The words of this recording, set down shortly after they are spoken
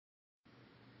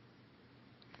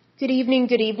Good evening,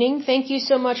 good evening. Thank you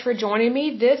so much for joining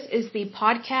me. This is the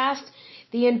podcast,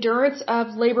 The Endurance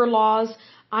of Labor Laws.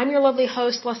 I'm your lovely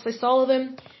host, Leslie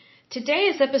Sullivan. Today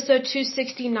is episode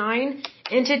 269,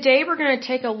 and today we're going to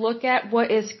take a look at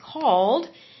what is called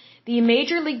the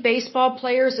Major League Baseball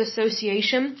Players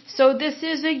Association. So this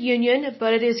is a union,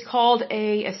 but it is called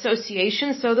an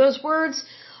association, so those words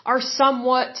are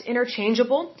somewhat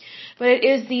interchangeable. But it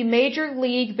is the Major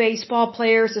League Baseball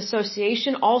Players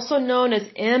Association, also known as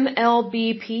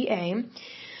MLBPA.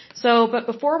 But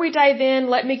before we dive in,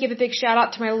 let me give a big shout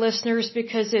out to my listeners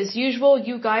because as usual,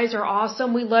 you guys are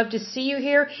awesome. We love to see you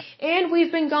here. And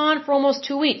we've been gone for almost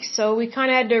 2 weeks. So we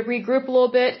kind of had to regroup a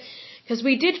little bit because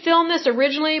we did film this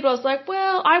originally, but I was like,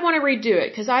 well, I want to redo it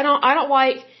because I don't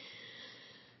like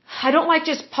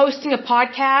just posting a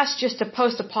podcast just to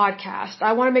post a podcast.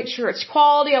 I want to make sure it's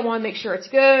quality. I want to make sure it's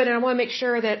good. And I want to make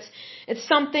sure that it's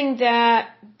something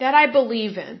that I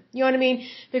believe in. You know what I mean?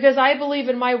 Because I believe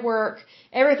in my work.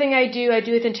 Everything I do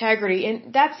with integrity.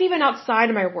 And that's even outside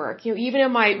of my work. You know, even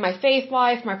in my faith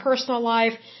life, my personal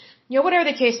life, you know, whatever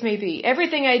the case may be.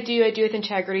 Everything I do with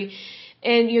integrity.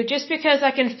 And, you know, just because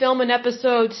I can film an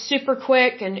episode super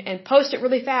quick and post it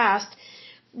really fast,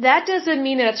 that doesn't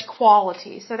mean that it's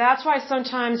quality. So that's why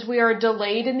sometimes we are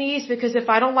delayed in these, because if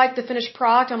I don't like the finished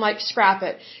product, I'm like, scrap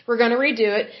it. We're going to redo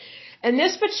it. And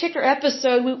this particular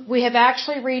episode, we have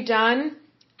actually redone,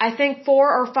 I think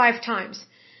 4 or 5 times.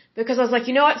 Because I was like,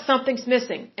 you know what, something's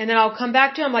missing. And then I'll come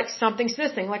back to it, I'm like, something's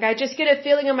missing. Like I just get a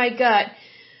feeling in my gut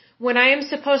when I am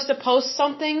supposed to post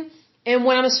something and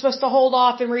when I'm supposed to hold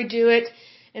off and redo it.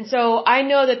 And so I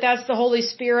know that that's the Holy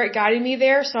Spirit guiding me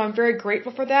there. So I'm very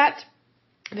grateful for that,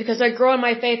 because I grow in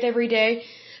my faith every day.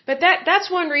 But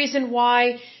that's one reason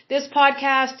why this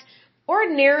podcast,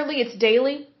 ordinarily it's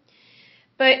daily,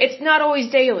 but it's not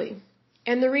always daily.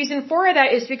 And the reason for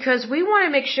that is because we want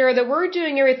to make sure that we're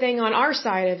doing everything on our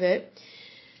side of it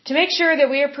to make sure that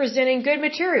we are presenting good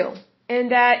material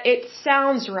and that it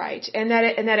sounds right and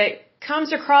that it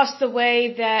comes across the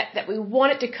way that we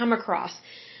want it to come across.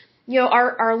 You know,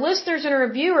 our listeners and our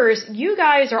viewers, you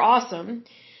guys are awesome.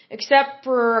 Except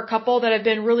for a couple that have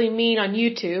been really mean on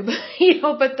YouTube, you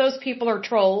know, but those people are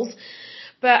trolls.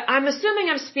 But I'm assuming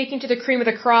I'm speaking to the cream of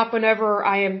the crop whenever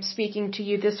I am speaking to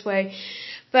you this way.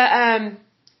 But,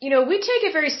 you know, we take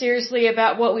it very seriously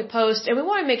about what we post, and we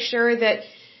want to make sure that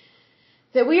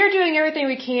we are doing everything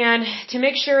we can to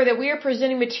make sure that we are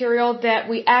presenting material that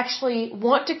we actually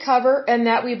want to cover and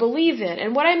that we believe in.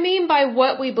 And what I mean by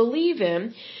what we believe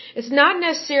in, it's not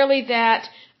necessarily that,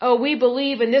 oh, we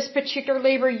believe in this particular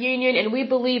labor union and we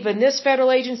believe in this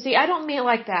federal agency. I don't mean it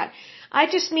like that. I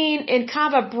just mean in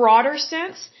kind of a broader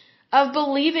sense of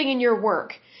believing in your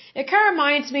work. It kind of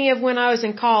reminds me of when I was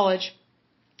in college.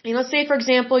 You know, say for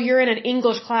example, you're in an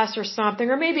English class or something,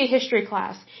 or maybe a history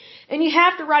class, and you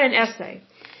have to write an essay.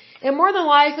 And more than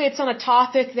likely it's on a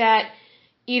topic that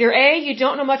either A, you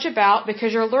don't know much about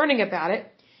because you're learning about it.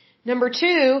 Number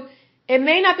 2, it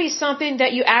may not be something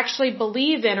that you actually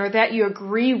believe in or that you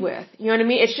agree with. You know what I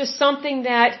mean? It's just something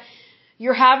that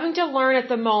you're having to learn at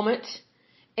the moment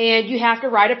and you have to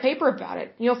write a paper about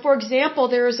it. You know, for example,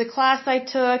 there was a class I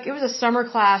took, it was a summer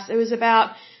class, it was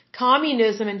about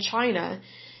communism in China.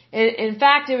 And in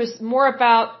fact, it was more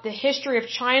about the history of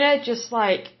China, just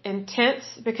like intense,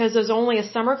 because it was only a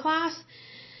summer class.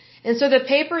 And so the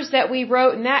papers that we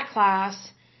wrote in that class,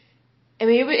 I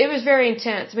mean, it was very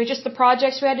intense. I mean, just the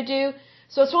projects we had to do.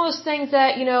 So it's one of those things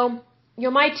that, you know,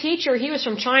 my teacher, he was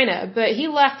from China, but he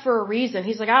left for a reason.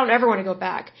 He's like, I don't ever want to go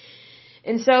back.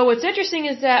 And so what's interesting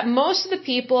is that most of the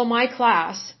people in my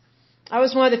class, I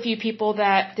was one of the few people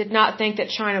that did not think that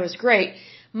China was great.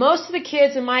 Most of the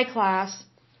kids in my class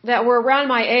that were around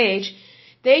my age,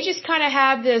 they just kind of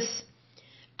have this,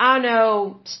 I don't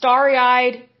know,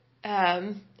 starry-eyed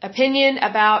opinion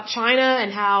about China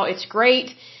and how it's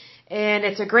great. And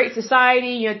it's a great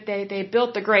society, you know, they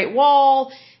built the Great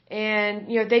Wall,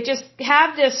 and, you know, they just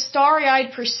have this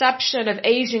starry-eyed perception of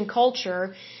Asian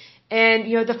culture and,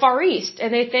 you know, the Far East.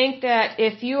 And they think that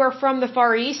if you are from the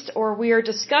Far East or we are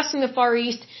discussing the Far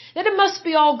East, that it must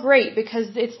be all great,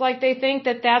 because it's like they think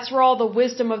that that's where all the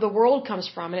wisdom of the world comes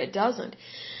from, and it doesn't.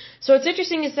 So what's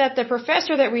interesting is that the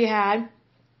professor that we had,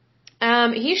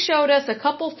 he showed us a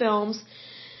couple films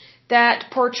that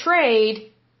portrayed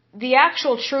the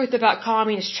actual truth about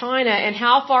communist China and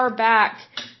how far back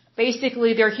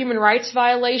basically their human rights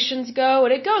violations go.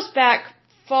 And it goes back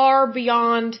far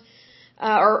beyond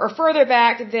or further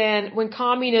back than when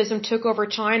communism took over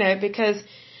China, because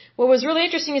what was really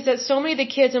interesting is that so many of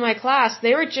the kids in my class,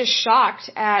 they were just shocked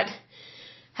at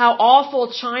how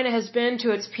awful China has been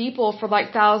to its people for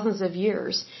like thousands of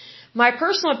years. my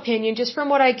personal opinion, just from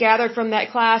what I gathered from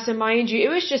that class, and mind you,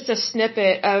 it was just a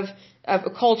snippet of a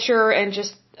culture and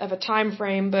just of a time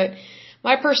frame, but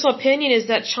my personal opinion is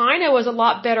that China was a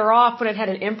lot better off when it had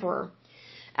an emperor,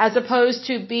 as opposed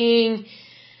to being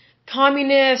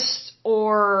communist,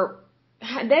 or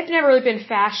they've never really been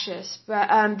fascist,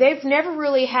 but they've never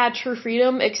really had true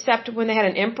freedom except when they had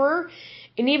an emperor.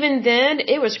 And even then,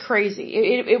 it was crazy.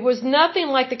 It was nothing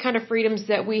like the kind of freedoms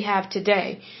that we have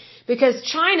today. Because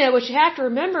China, what you have to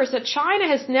remember is that China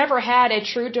has never had a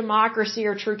true democracy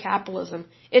or true capitalism.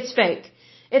 It's fake.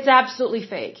 It's absolutely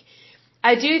fake.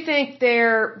 I do think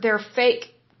their fake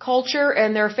culture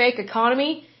and their fake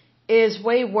economy is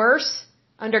way worse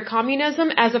under communism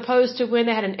as opposed to when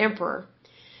they had an emperor.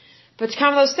 But it's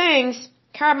kind of those things,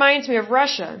 kind of reminds me of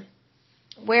Russia,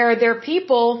 where their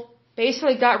people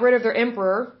basically got rid of their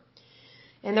emperor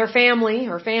and their family,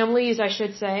 or families I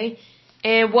should say,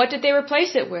 and what did they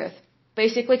replace it with?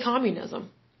 Basically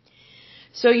communism.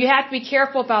 So you have to be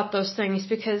careful about those things,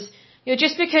 because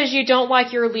just because you don't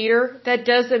like your leader, that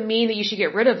doesn't mean that you should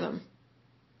get rid of them.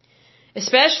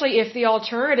 Especially if the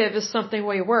alternative is something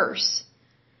way worse.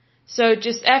 So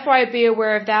just FYI, be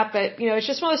aware of that, but it's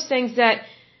just one of those things that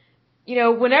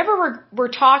whenever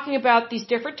we're talking about these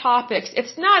different topics,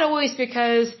 it's not always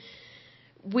because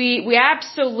we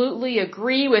absolutely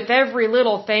agree with every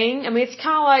little thing. I mean, it's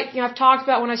kind of like, I've talked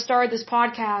about when I started this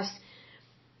podcast.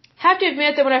 I have to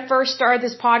admit that when I first started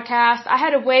this podcast, I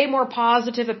had a way more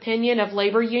positive opinion of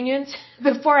labor unions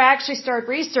before I actually started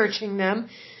researching them.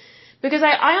 Because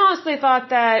I honestly thought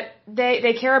that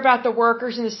they care about the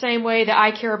workers in the same way that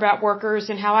I care about workers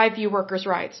and how I view workers'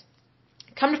 rights.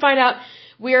 Come to find out,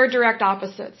 we are direct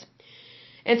opposites.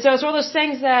 And so it's one of those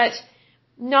things that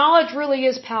knowledge really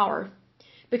is power.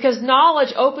 Because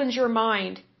knowledge opens your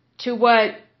mind to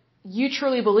what you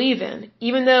truly believe in.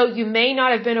 Even though you may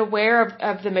not have been aware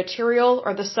of the material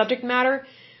or the subject matter,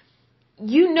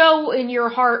 you know in your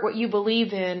heart what you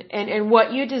believe in and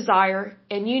what you desire,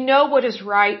 and you know what is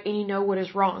right and you know what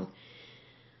is wrong.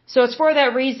 So it's for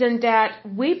that reason that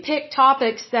we pick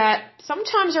topics that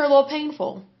sometimes are a little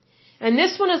painful. And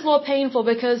this one is a little painful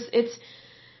because it's,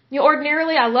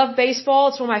 ordinarily I love baseball.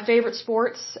 It's one of my favorite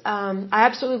sports. I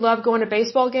absolutely love going to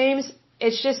baseball games.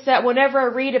 It's just that whenever I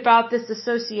read about this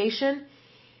association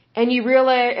and you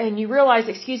realize,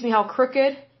 how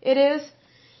crooked it is,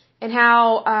 and how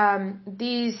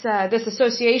this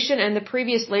association and the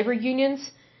previous labor unions,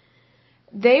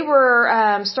 they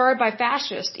were started by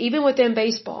fascists, even within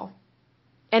baseball.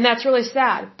 And that's really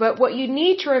sad. But what you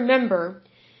need to remember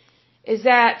is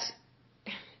that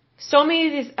so many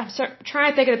of these, I'm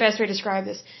trying to think of the best way to describe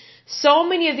this. So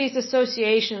many of these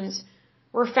associations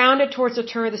were founded towards the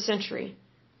turn of the century.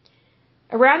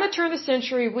 Around the turn of the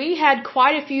century, we had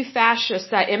quite a few fascists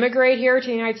that immigrated here to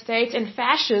the United States, and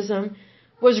fascism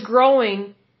was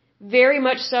growing very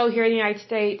much so here in the United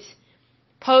States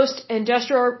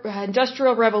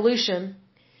post-industrial revolution.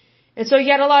 And so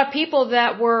you had a lot of people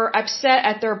that were upset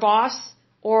at their boss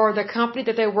or the company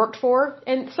that they worked for,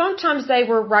 and sometimes they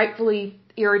were rightfully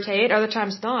irritated, other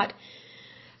times not.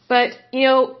 But,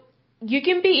 you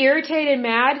can be irritated and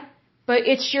mad, but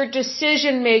it's your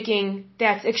decision making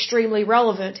that's extremely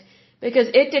relevant, because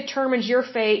it determines your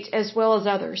fate as well as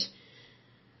others.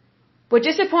 What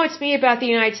disappoints me about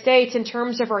the United States in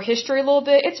terms of our history a little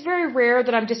bit, it's very rare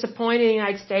that I'm disappointed in the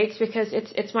United States because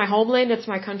it's my homeland, it's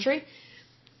my country.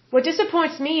 What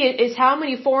disappoints me is how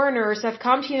many foreigners have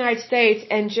come to the United States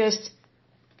and just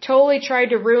totally tried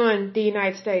to ruin the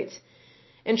United States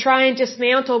and try and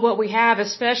dismantle what we have,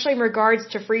 especially in regards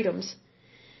to freedoms.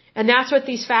 And that's what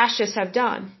these fascists have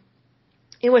done.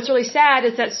 And what's really sad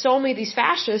is that so many of these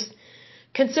fascists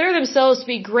consider themselves to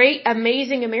be great,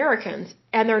 amazing Americans,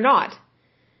 and they're not.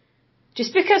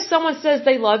 Just because someone says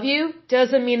they love you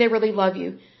doesn't mean they really love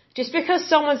you. Just because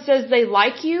someone says they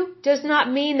like you does not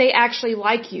mean they actually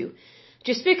like you.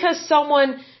 Just because someone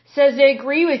says they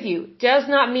agree with you does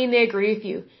not mean they agree with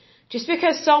you. Just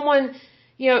because someone,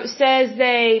 says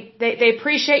they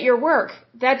appreciate your work,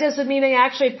 that doesn't mean they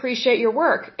actually appreciate your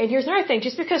work. And here's another thing.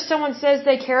 Just because someone says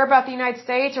they care about the United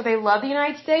States or they love the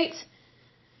United States,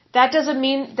 that doesn't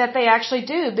mean that they actually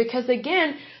do, because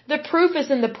again, the proof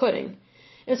is in the pudding.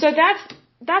 And so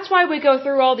that's why we go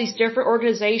through all these different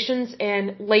organizations and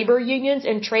labor unions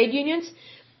and trade unions,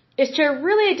 is to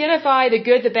really identify the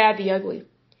good, the bad, the ugly.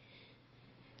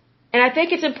 And I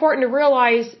think it's important to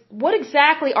realize what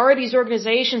exactly are these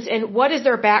organizations and what is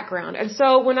their background. And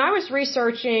so when I was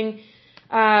researching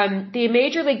the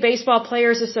Major League Baseball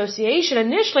Players Association,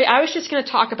 initially I was just going to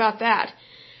talk about that.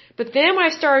 But then when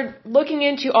I started looking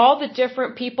into all the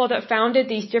different people that founded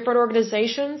these different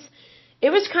organizations it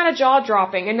was kind of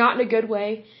jaw-dropping and not in a good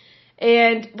way.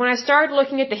 And when I started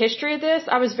looking at the history of this,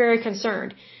 I was very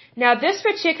concerned. Now, this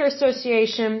particular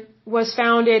association was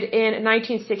founded in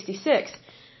 1966,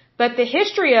 but the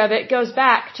history of it goes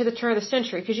back to the turn of the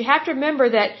century, because you have to remember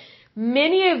that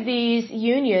many of these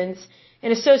unions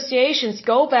and associations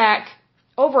go back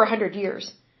over 100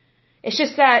 years. It's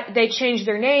just that they changed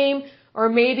their name, or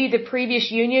maybe the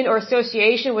previous union or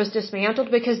association was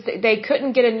dismantled because they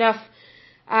couldn't get enough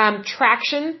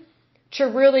traction to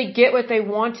really get what they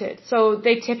wanted. So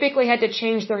they typically had to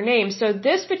change their name. So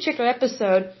this particular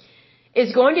episode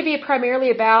is going to be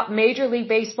primarily about Major League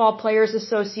Baseball Players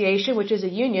Association, which is a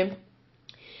union.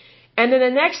 And then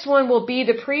the next one will be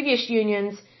the previous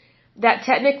unions that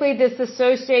technically this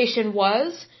association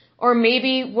was, or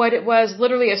maybe what it was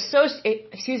literally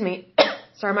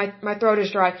sorry, my throat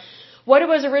is dry. What it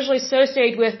was originally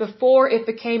associated with before it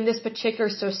became this particular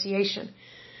association.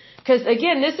 Because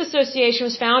again, this association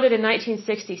was founded in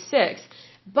 1966,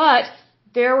 but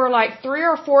there were like 3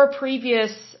 or 4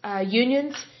 previous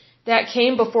unions that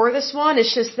came before this one.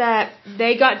 It's just that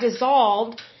they got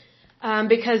dissolved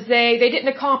because they didn't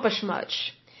accomplish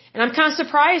much. And I'm kind of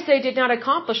surprised they did not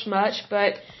accomplish much,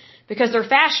 but because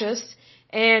they're fascists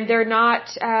and they're not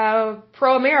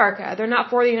pro-America. They're not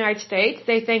for the United States.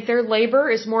 They think their labor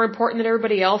is more important than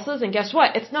everybody else's, and guess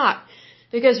what? It's not.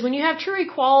 Because when you have true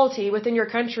equality within your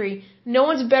country, no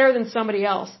one's better than somebody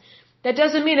else. That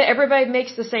doesn't mean that everybody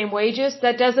makes the same wages.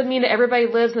 That doesn't mean that everybody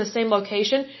lives in the same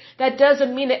location. That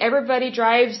doesn't mean that everybody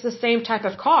drives the same type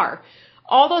of car.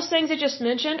 All those things I just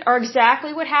mentioned are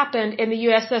exactly what happened in the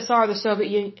USSR,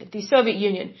 the Soviet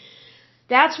Union.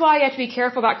 That's why you have to be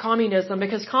careful about communism,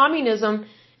 because communism,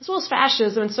 as well as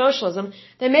fascism and socialism,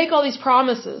 they make all these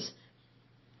promises.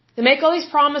 They make all these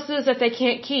promises that they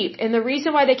can't keep. And the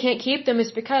reason why they can't keep them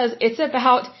is because it's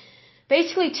about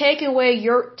basically taking away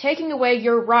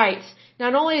your rights,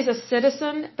 not only as a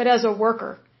citizen, but as a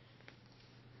worker.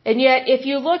 And yet, if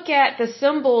you look at the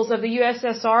symbols of the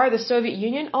USSR, the Soviet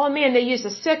Union, oh man, they use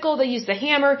the sickle, they use the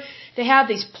hammer, they have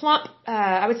these plump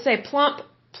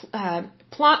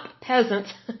peasants,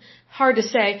 hard to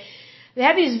say. They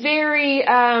have these very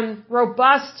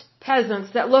robust peasants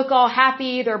that look all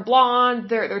happy, they're blonde,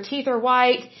 their teeth are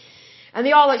white, and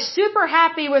they all look super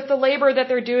happy with the labor that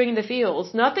they're doing in the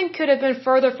fields. Nothing could have been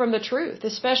further from the truth,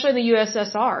 especially in the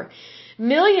USSR.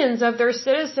 Millions of their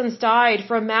citizens died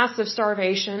from massive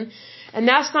starvation, and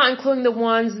that's not including the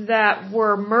ones that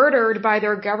were murdered by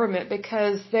their government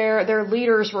because their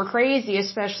leaders were crazy,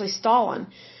 especially Stalin.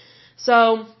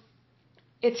 So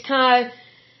it's kind of,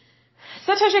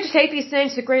 sometimes you have to take these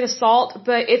things with a grain of salt,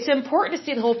 but it's important to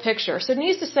see the whole picture. So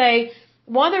needless to say,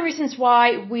 one of the reasons why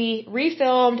we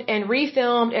refilmed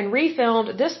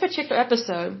this particular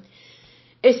episode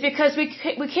is because we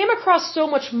came across so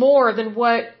much more than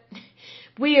what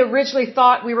we originally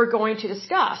thought we were going to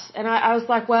discuss. And I was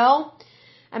like, well,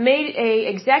 I made a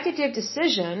executive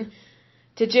decision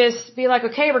to just be like,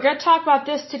 okay, we're going to talk about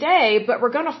this today, but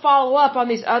we're going to follow up on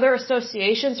these other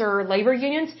associations or labor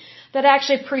unions that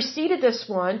actually preceded this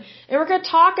one. And we're going to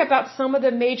talk about some of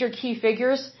the major key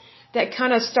figures that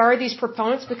kind of started these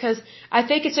proponents, because I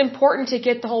think it's important to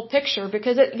get the whole picture.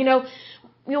 Because,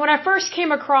 when I first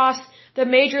came across the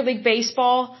Major League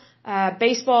Baseball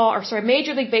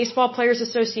Players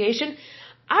Association,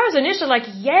 I was initially like,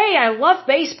 yay, I love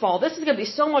baseball. This is going to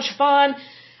be so much fun.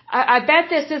 I bet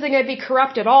this isn't going to be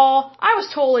corrupt at all. I was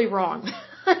totally wrong.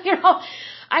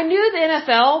 I knew the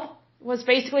NFL was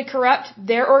basically corrupt,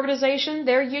 their organization,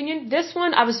 their union. This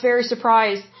one, I was very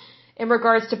surprised in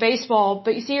regards to baseball.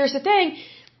 But you see, here's the thing.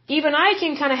 Even I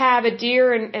can kind of have a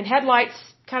deer and headlights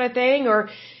kind of thing, or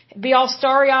be all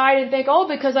starry-eyed and think, oh,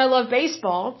 because I love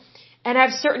baseball, and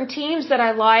have certain teams that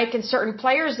I like and certain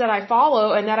players that I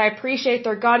follow and that I appreciate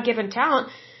their God-given talent.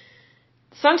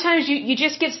 Sometimes you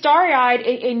just get starry-eyed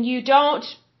and you don't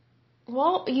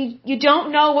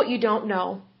know what you don't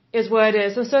know is what it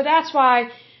is. And so that's why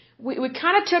we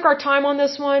kind of took our time on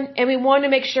this one, and we wanted to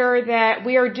make sure that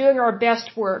we are doing our best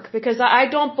work, because I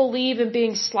don't believe in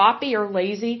being sloppy or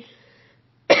lazy.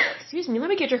 Excuse me, let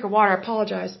me get a drink of water. I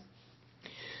apologize.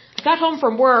 I got home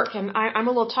from work and I'm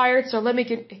a little tired, so let me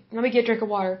get a drink of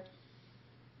water.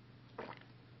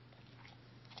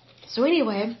 So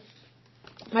anyway,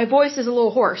 my voice is a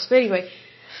little hoarse, but anyway.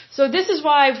 So this is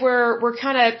why we're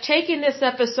kind of taking this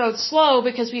episode slow,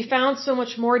 because we found so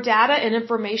much more data and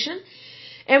information.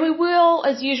 And we will,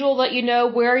 as usual, let you know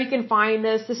where you can find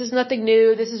this. This is nothing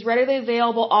new. This is readily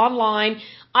available online.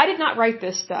 I did not write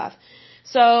this stuff.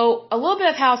 So a little bit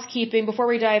of housekeeping before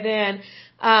we dive in.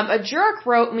 A jerk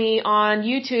wrote me on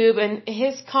YouTube, and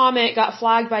his comment got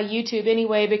flagged by YouTube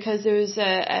anyway, because there was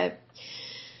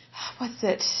what's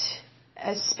it,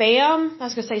 a spam? I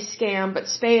was going to say scam, but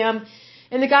spam.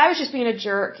 And the guy was just being a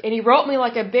jerk, and he wrote me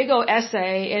like a big old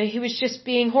essay, and he was just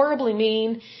being horribly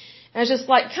mean. And it's just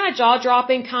like kind of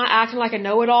jaw-dropping, kind of acting like a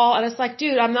know-it-all. And it's like,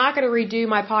 dude, I'm not going to redo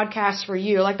my podcast for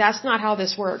you. Like, that's not how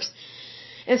this works.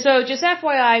 And so just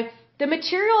FYI, the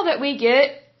material that we get,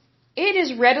 it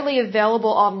is readily available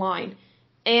online.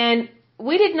 And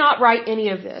we did not write any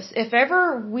of this. If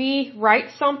ever we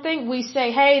write something, we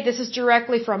say, hey, this is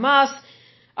directly from us.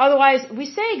 Otherwise, we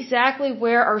say exactly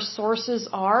where our sources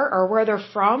are, or where they're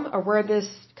from, or where this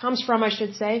comes from, I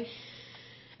should say.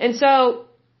 And so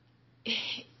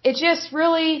it just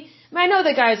really, I know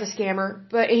the guy is a scammer,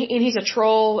 and he's a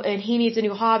troll, and he needs a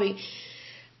new hobby.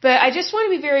 But I just want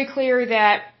to be very clear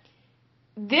that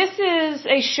this is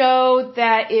a show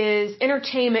that is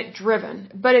entertainment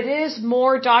driven, but it is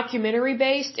more documentary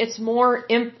based. It's more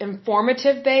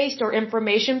informative based or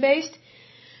information based.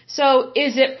 So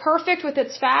is it perfect with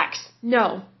its facts?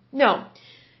 No.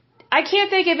 I can't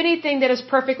think of anything that is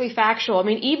perfectly factual. I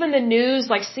mean, even the news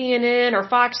like CNN or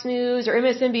Fox News or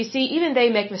MSNBC, even they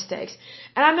make mistakes.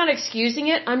 And I'm not excusing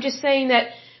it. I'm just saying that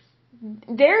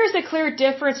there is a clear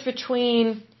difference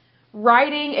between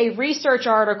writing a research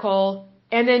article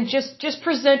and then just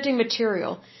presenting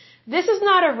material. This is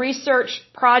not a research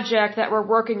project that we're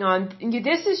working on.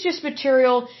 This is just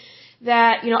material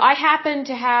that, I happen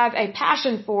to have a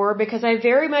passion for because I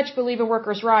very much believe in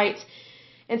workers' rights.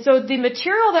 And so the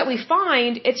material that we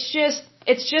find, it's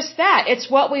just that. It's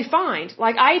what we find.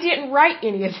 Like, I didn't write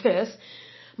any of this.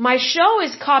 My show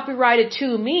is copyrighted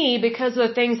to me because of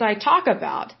the things I talk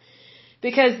about.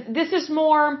 Because this is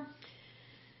more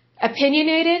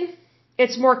opinionated.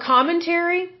 It's more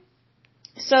commentary.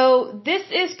 So this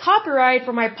is copyright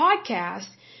for my podcast.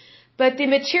 But the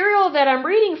material that I'm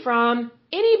reading from,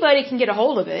 anybody can get a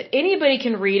hold of it. Anybody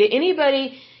can read it.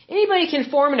 Anybody can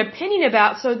form an opinion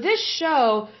about. So this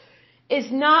show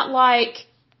is not like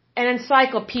an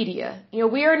encyclopedia.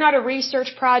 We are not a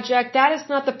research project. That is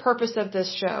not the purpose of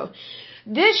this show.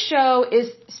 This show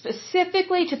is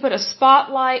specifically to put a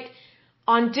spotlight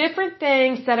on different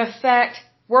things that affect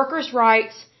workers'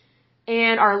 rights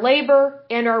and our labor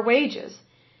and our wages.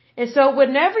 And so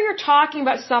whenever you're talking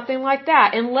about something like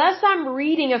that, unless I'm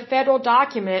reading a federal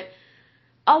document,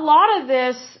 a lot of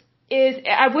this is,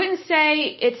 I wouldn't say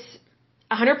it's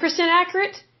 100%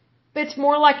 accurate, but it's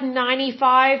more like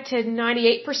 95 to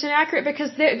 98% accurate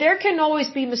because there can always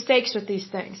be mistakes with these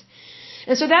things.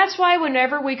 And so that's why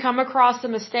whenever we come across a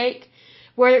mistake,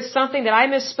 whether it's something that I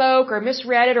misspoke or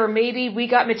misread it, or maybe we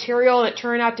got material and it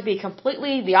turned out to be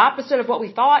completely the opposite of what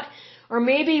we thought, or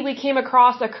maybe we came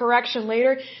across a correction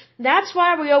later, that's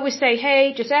why we always say,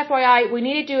 hey, just FYI, we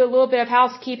need to do a little bit of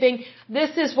housekeeping.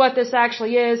 This is what this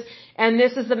actually is, and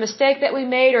this is the mistake that we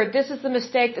made, or this is the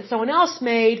mistake that someone else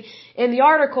made in the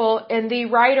article, and the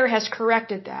writer has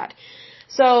corrected that.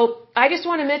 So I just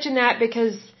want to mention that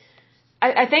because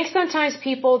I think sometimes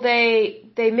people, they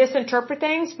misinterpret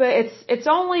things, but it's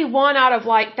only one out of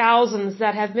like thousands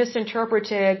that have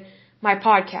misinterpreted my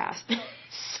podcast.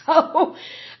 So,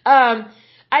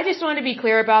 I just want to be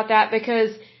clear about that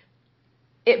because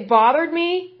it bothered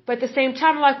me, but at the same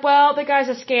time, I'm like, well, the guy's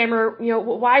a scammer.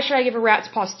 Why should I give a rat's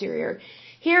posterior?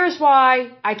 Here's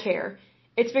why I care.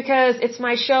 It's because it's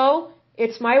my show.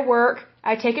 It's my work.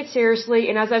 I take it seriously.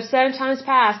 And as I've said in times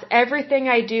past, everything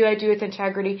I do with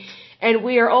integrity. And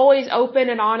we are always open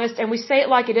and honest, and we say it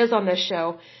like it is on this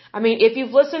show. I mean, if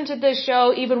you've listened to this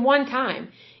show even one time,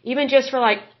 even just for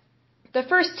like the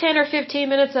first 10 or 15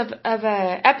 minutes of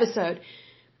a episode,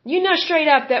 straight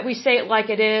up that we say it like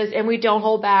it is and we don't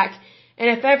hold back. And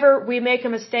if ever we make a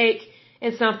mistake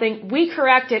in something, we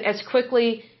correct it as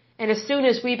quickly and as soon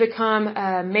as we become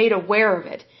made aware of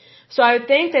it. So I would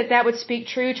think that would speak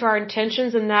true to our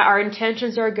intentions, and that our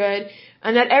intentions are good,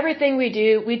 and that everything we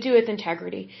do with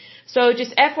integrity. So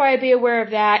just FYI, be aware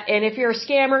of that. And if you're a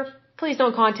scammer, please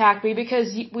don't contact me because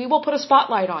we will put a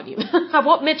spotlight on you. I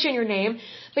won't mention your name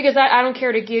because I don't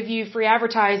care to give you free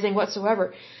advertising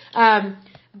whatsoever.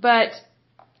 But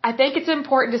I think it's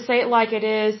important to say it like it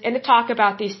is and to talk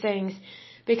about these things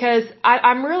because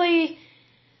I'm really,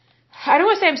 I don't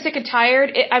want to say I'm sick and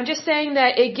tired. I'm just saying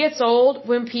that it gets old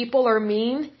when people are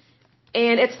mean.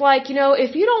 And it's like,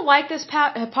 if you don't like this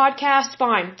podcast,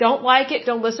 fine. Don't like it.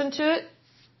 Don't listen to it.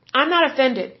 I'm not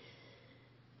offended.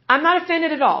 I'm not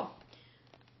offended at all.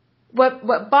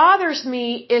 What bothers me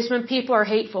is when people are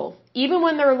hateful. Even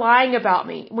when they're lying about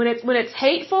me. When it's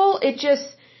hateful, it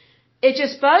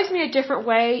just bugs me a different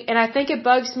way. And I think it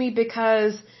bugs me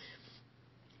because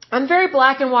I'm very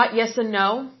black and white, yes and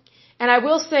no. And I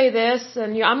will say this, and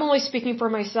I'm only speaking for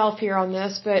myself here on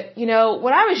this, but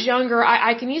when I was younger,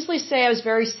 I can easily say I was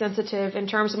very sensitive in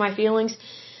terms of my feelings.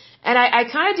 And I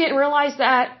kind of didn't realize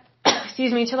that,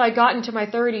 excuse me, until I got into my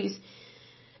 30s.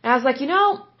 And I was like,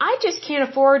 I just can't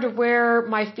afford to wear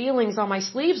my feelings on my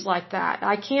sleeves like that.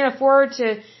 I can't afford to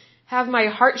have my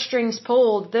heartstrings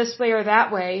pulled this way or that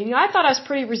way. I thought I was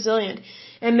pretty resilient.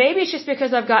 And maybe it's just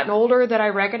because I've gotten older that I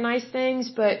recognize things,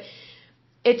 but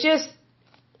it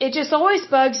just always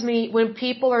bugs me when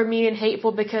people are mean and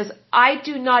hateful, because I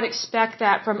do not expect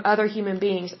that from other human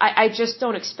beings. I just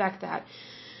don't expect that.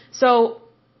 So,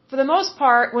 for the most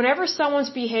part, whenever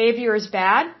someone's behavior is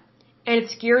bad and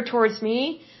it's geared towards me,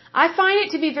 I find it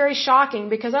to be very shocking,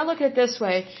 because I look at it this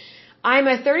way. I'm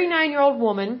a 39-year-old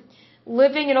woman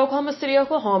living in Oklahoma City,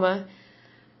 Oklahoma.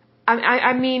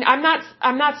 I mean, I'm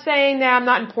not saying that I'm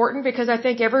not important, because I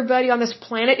think everybody on this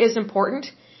planet is important,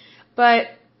 but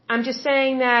I'm just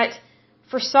saying that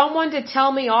for someone to tell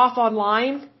me off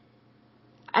online,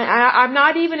 I'm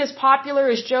not even as popular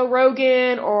as Joe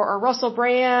Rogan or Russell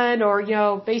Brand or,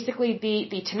 basically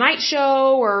the Tonight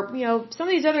Show or, some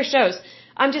of these other shows.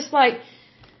 I'm just like,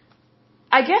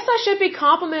 I guess I should be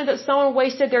complimented that someone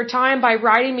wasted their time by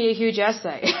writing me a huge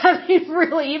essay. I mean,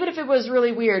 really, even if it was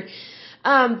really weird.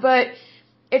 But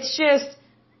it's just,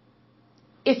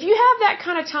 if you have that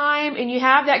kind of time and you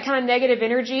have that kind of negative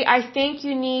energy, I think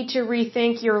you need to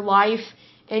rethink your life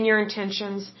and your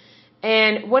intentions.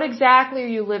 And what exactly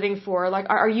are you living for? Like,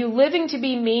 are you living to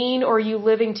be mean, or are you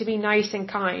living to be nice and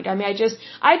kind? I mean,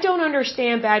 I don't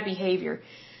understand bad behavior.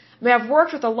 I mean, I've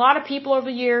worked with a lot of people over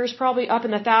the years, probably up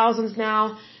in the thousands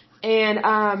now, and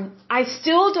I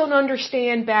still don't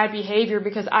understand bad behavior,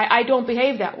 because I don't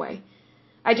behave that way.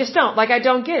 I just don't. Like, I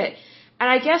don't get it. And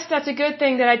I guess that's a good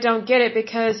thing that I don't get it,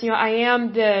 because, I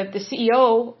am the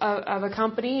CEO of a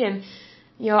company, and,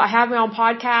 I have my own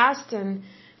podcast, and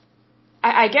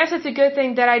I guess it's a good thing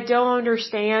that I don't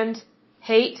understand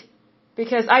hate,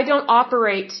 because I don't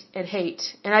operate in hate,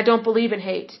 and I don't believe in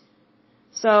hate.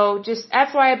 So just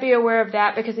FYI, be aware of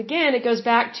that, because again, it goes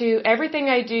back to everything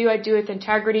I do with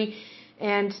integrity,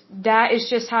 and that is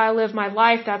just how I live my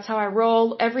life. That's how I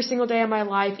roll every single day of my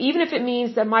life, even if it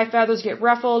means that my feathers get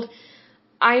ruffled.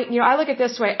 I look at it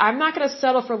this way. I'm not going to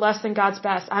settle for less than God's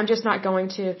best. I'm just not going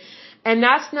to. And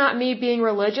that's not me being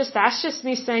religious. That's just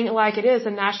me saying it like it is.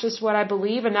 And that's just what I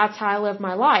believe. And that's how I live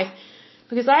my life.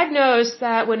 Because I've noticed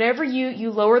that whenever you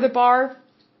lower the bar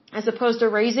as opposed to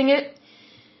raising it,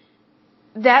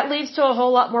 that leads to a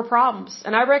whole lot more problems.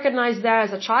 And I recognize that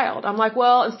as a child. I'm like,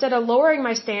 well, instead of lowering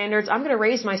my standards, I'm going to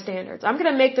raise my standards. I'm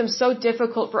going to make them so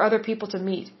difficult for other people to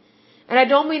meet. And I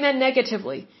don't mean that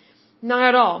negatively. Not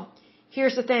at all.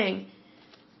 Here's the thing.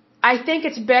 I think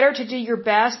it's better to do your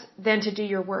best than to do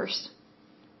your worst.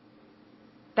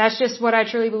 That's just what I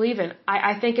truly believe in.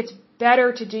 I think it's better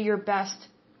to do your best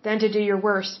than to do your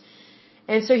worst.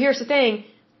 And so here's the thing.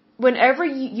 Whenever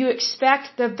you expect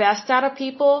the best out of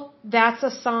people, that's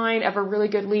a sign of a really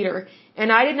good leader.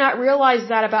 And I did not realize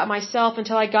that about myself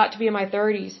until I got to be in my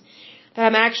 30s. That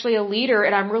I'm actually a leader,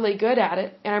 and I'm really good at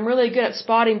it. And I'm really good at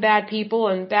spotting bad people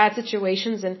and bad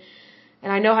situations, and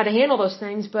I know how to handle those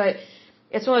things. But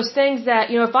it's one of those things that,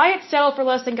 if I had settled for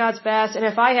less than God's best, and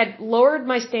if I had lowered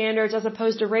my standards as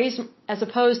opposed to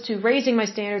raising my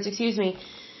standards,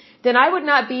 then I would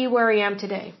not be where I am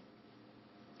today.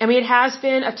 I mean, it has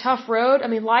been a tough road. I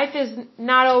mean, life is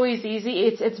not always easy.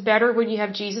 It's better when you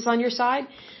have Jesus on your side.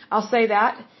 I'll say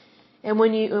that. And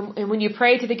when you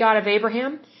pray to the God of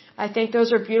Abraham, I think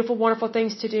those are beautiful, wonderful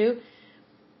things to do.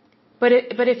 But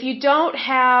if you don't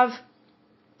have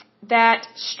that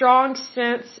strong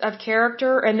sense of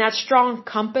character and that strong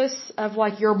compass of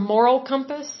like your moral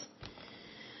compass,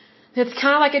 it's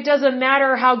kind of like it doesn't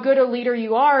matter how good a leader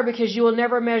you are, because you will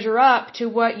never measure up to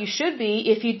what you should be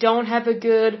if you don't have a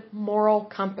good moral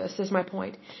compass, is my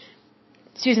point.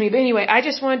 Excuse me. But anyway, I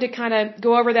just wanted to kind of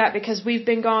go over that, because we've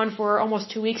been gone for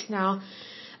almost 2 weeks now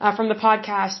from the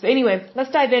podcast. But anyway,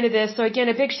 let's dive into this. So again,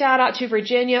 a big shout out to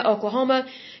Virginia, Oklahoma,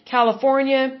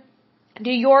 California,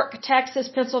 New York, Texas,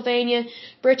 Pennsylvania,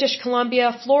 British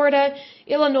Columbia, Florida,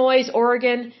 Illinois,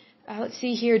 Oregon, let's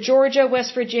see here, Georgia,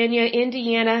 West Virginia,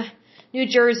 Indiana, New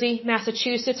Jersey,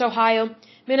 Massachusetts, Ohio,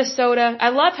 Minnesota. I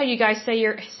love how you guys say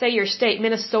your state,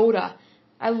 Minnesota.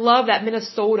 I love that,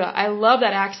 Minnesota. I love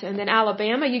that accent. And then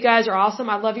Alabama, you guys are awesome.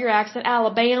 I love your accent,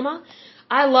 Alabama.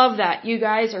 I love that. You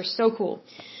guys are so cool.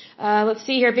 Let's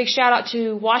see here. Big shout out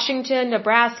to Washington,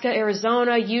 Nebraska,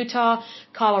 Arizona, Utah,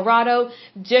 Colorado,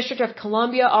 District of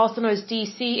Columbia, also known as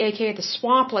DC, aka the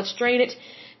Swamp. Let's drain it.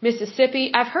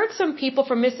 Mississippi. I've heard some people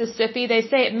from Mississippi, they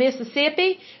say it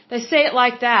Mississippi. They say it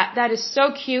like that. That is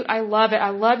so cute. I love it. I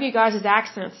love you guys'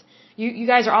 accents. You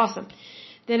guys are awesome.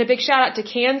 Then a big shout out to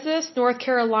Kansas, North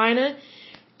Carolina.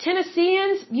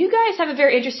 Tennesseans, you guys have a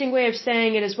very interesting way of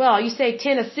saying it as well. You say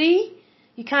Tennessee,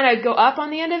 you kind of go up on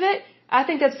the end of it. I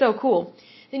think that's so cool.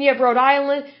 Then you have Rhode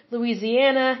Island,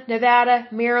 Louisiana, Nevada,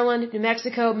 Maryland, New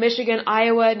Mexico, Michigan,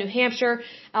 Iowa, New Hampshire,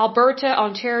 Alberta,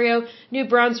 Ontario, New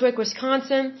Brunswick,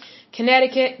 Wisconsin,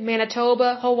 Connecticut,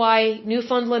 Manitoba, Hawaii,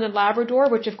 Newfoundland and Labrador,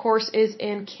 which of course is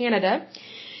in Canada.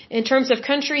 In terms of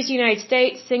countries, United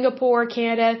States, Singapore,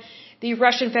 Canada, the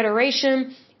Russian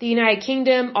Federation, the United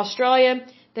Kingdom, Australia,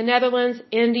 the Netherlands,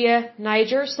 India,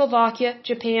 Niger, Slovakia,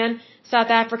 Japan, South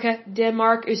Africa,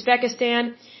 Denmark,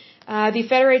 Uzbekistan, the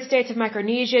Federated States of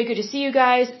Micronesia, good to see you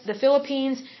guys, the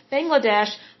Philippines,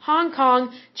 Bangladesh, Hong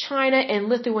Kong, China, and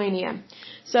Lithuania.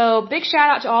 So big shout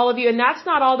out to all of you. And that's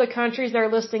not all the countries that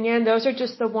are listening in. Those are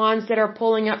just the ones that are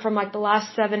pulling up from like the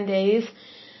last 7 days.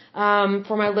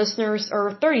 For my listeners,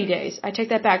 or 30 days. I take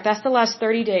that back. That's the last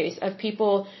 30 days of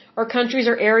people or countries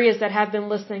or areas that have been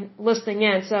listening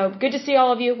in. So good to see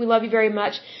all of you. We love you very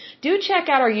much. Do check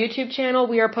out our YouTube channel.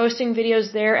 We are posting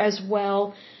videos there as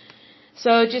well.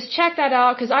 So just check that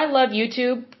out because I love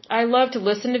YouTube. I love to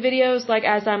listen to videos like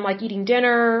as I'm like eating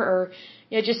dinner or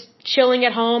just chilling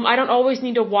at home. I don't always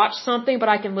need to watch something, but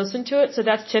I can listen to it. So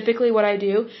that's typically what I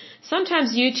do. Sometimes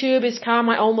YouTube is kind of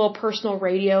my own little personal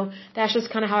radio. That's just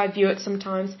kind of how I view it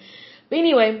sometimes. But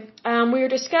anyway, we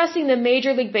were discussing the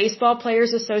Major League Baseball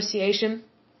Players Association.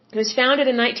 It was founded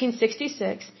in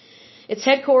 1966. It's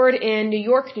headquartered in New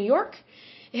York, New York.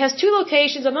 It has 2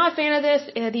 locations. I'm not a fan of this,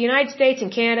 the United States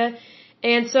and Canada.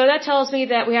 And so that tells me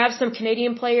that we have some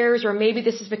Canadian players, or maybe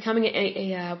this is becoming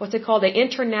what's it called, an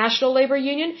international labor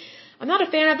union. I'm not a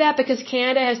fan of that because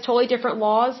Canada has totally different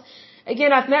laws.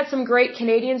 Again, I've met some great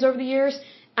Canadians over the years.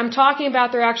 I'm talking about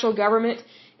their actual government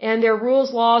and their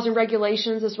rules, laws, and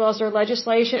regulations, as well as their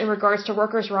legislation in regards to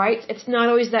workers' rights. It's not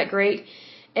always that great.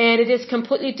 And it is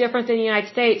completely different than the United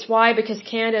States. Why? Because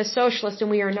Canada is socialist and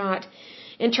we are not.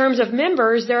 In terms of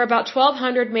members, there are about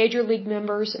 1,200 major league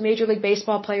members, Major League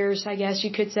Baseball players, I guess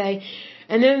you could say.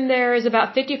 And then there is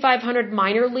about 5,500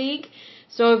 minor league.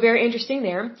 So very interesting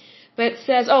there. But it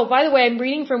says, oh, by the way, I'm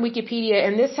reading from Wikipedia,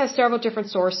 and this has several different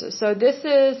sources. So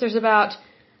there's about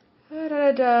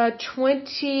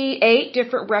 28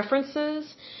 different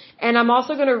references. And I'm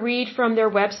also going to read from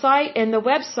their website. And the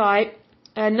website,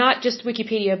 not just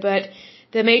Wikipedia, but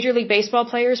the Major League Baseball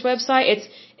Players website, it's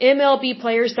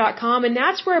MLBplayers.com, and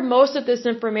that's where most of this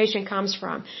information comes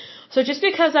from. So just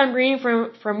because I'm reading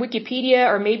from Wikipedia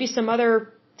or maybe some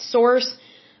other source,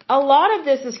 a lot of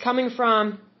this is coming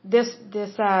from this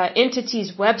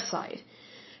entity's website.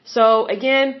 So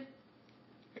again,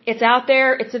 it's out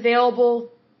there, it's available,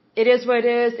 it is what it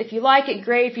is. If you like it,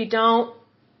 great. If you don't,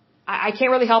 I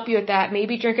can't really help you with that.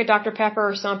 Maybe drink a Dr. Pepper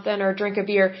or something, or drink a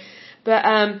beer. But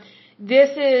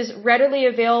this is readily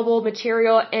available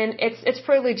material, and it's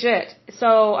pretty legit.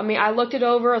 So, I mean, I looked it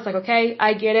over. I was like, okay, I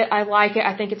get it. I like it.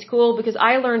 I think it's cool because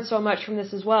I learned so much from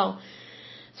this as well.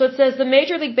 So it says the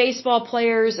Major League Baseball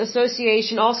Players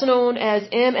Association, also known as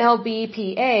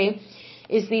MLBPA,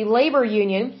 is the labor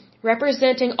union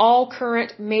representing all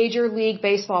current Major League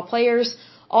Baseball players,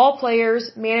 all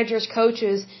players, managers,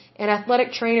 coaches, and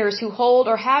athletic trainers who hold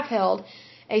or have held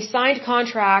a signed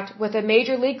contract with a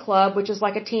major league club, which is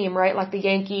like a team, right? Like the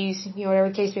Yankees, whatever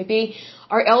the case may be,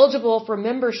 are eligible for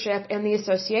membership in the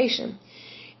association.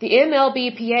 The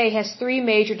MLBPA has 3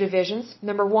 major divisions.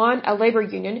 Number 1, a labor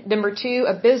union. Number 2,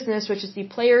 a business, which is the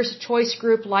Players Choice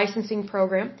Group licensing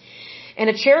program. And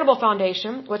a charitable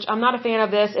foundation, which I'm not a fan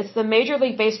of this. It's the Major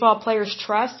League Baseball Players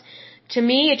Trust. To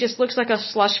me, it just looks like a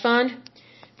slush fund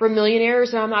for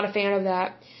millionaires, and I'm not a fan of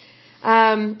that.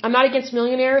 I'm not against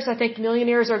millionaires. I think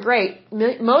millionaires are great.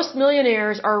 Most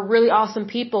millionaires are really awesome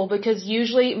people because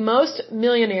usually most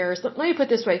millionaires, let me put it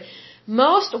this way,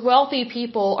 most wealthy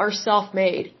people are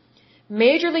self-made.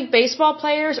 Major League Baseball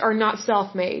players are not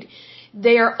self-made.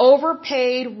 They are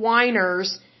overpaid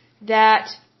whiners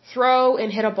that throw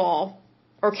and hit a ball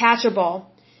or catch a ball.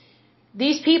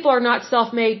 These people are not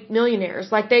self-made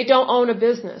millionaires. Like, they don't own a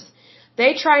business.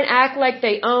 They try and act like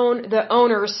they own the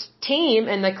owner's team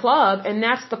and the club, and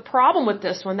that's the problem with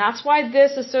this one. That's why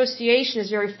this association is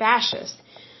very fascist.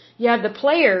 You have the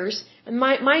players, and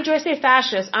mind you, I say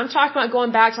fascist, I'm talking about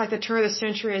going back to like the turn of the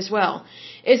century as well.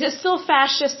 Is it still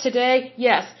fascist today?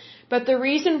 Yes. But the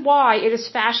reason why it is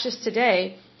fascist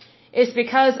today is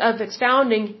because of its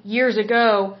founding years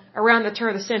ago around the turn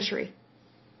of the century.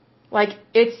 Like,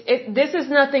 this is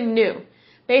nothing new.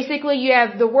 Basically, you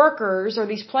have the workers or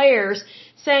these players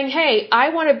saying, hey, I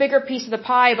want a bigger piece of the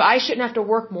pie, but I shouldn't have to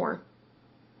work more.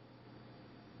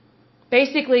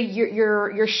 Basically,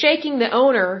 you're shaking the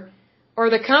owner or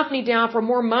the company down for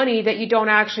more money that you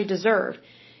don't actually deserve.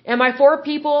 Am I for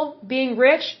people being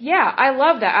rich? Yeah, I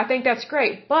love that. I think that's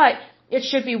great. But it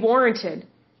should be warranted.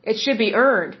 It should be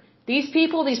earned. These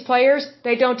people, these players,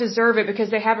 they don't deserve it because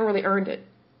they haven't really earned it.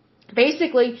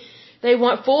 Basically, they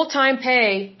want full-time pay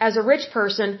as a rich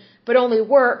person, but only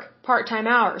work part-time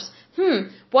hours.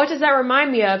 What does that remind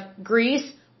me of? Greece,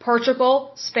 Portugal,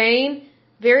 Spain,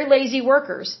 very lazy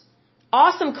workers.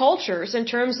 Awesome cultures in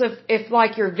terms of if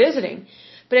like you're visiting,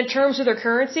 but in terms of their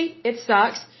currency, it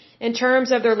sucks. In terms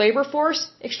of their labor force,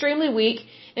 extremely weak.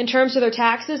 In terms of their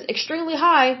taxes, extremely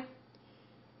high.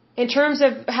 In terms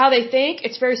of how they think,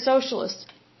 it's very socialist.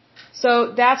 So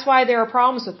that's why there are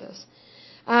problems with this.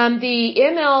 The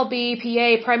MLBPA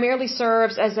primarily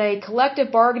serves as a collective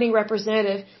bargaining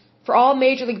representative for all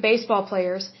Major League Baseball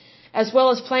players, as well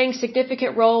as playing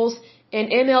significant roles in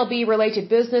MLB-related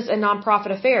business and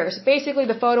nonprofit affairs. Basically,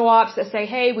 the photo ops that say,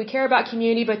 hey, we care about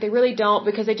community, but they really don't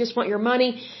because they just want your money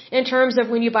in terms of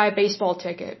when you buy a baseball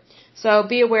ticket. So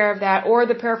be aware of that. Or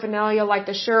the paraphernalia like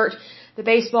the shirt, the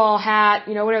baseball hat,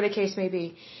 whatever the case may be.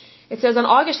 It says on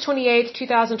August 28th,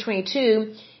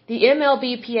 2022, the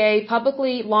MLBPA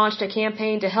publicly launched a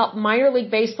campaign to help minor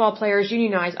league baseball players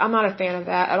unionize. I'm not a fan of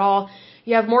that at all.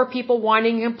 You have more people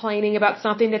whining and complaining about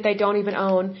something that they don't even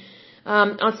own.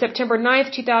 On September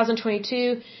 9th,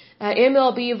 2022,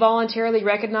 MLB voluntarily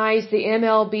recognized the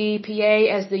MLBPA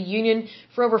as the union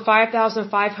for over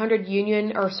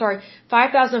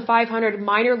 5,500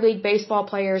 minor league baseball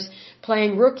players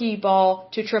playing rookie ball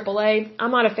to AAA.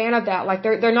 I'm not a fan of that. Like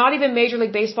they're not even Major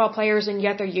League Baseball players and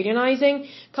yet they're unionizing.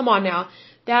 Come on now.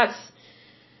 That's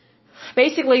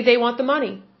basically they want the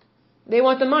money. They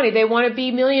want the money. They want to be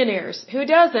millionaires. Who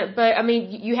doesn't? But I mean,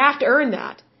 you have to earn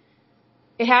that.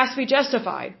 It has to be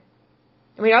justified.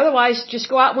 I mean, otherwise, just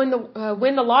go out and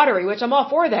win the lottery, which I'm all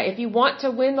for that. If you want to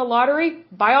win the lottery,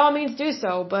 by all means do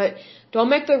so, but don't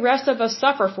make the rest of us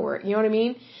suffer for it. You know what I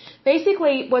mean?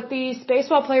 Basically, what these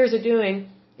baseball players are doing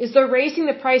is they're raising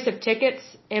the price of tickets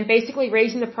and basically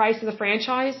raising the price of the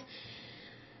franchise.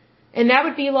 And that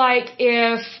would be like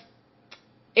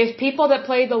if people that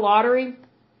played the lottery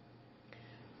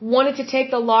wanted to take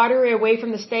the lottery away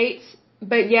from the states,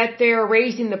 but yet they're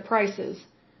raising the prices.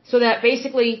 So that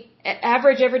basically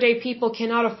average everyday people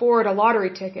cannot afford a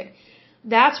lottery ticket.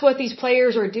 That's what these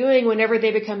players are doing whenever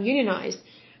they become unionized.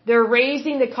 They're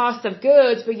raising the cost of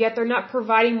goods, but yet they're not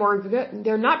providing more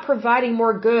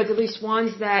goods, at least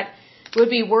ones that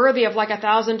would be worthy of like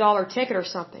 $1,000 ticket or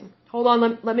something. Hold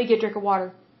on, let me get a drink of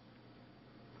water.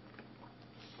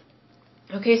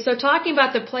 Okay, so talking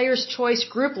about the Players' Choice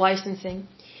Group licensing,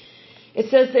 it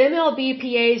says the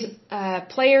MLBPA's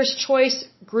Players' Choice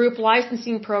Group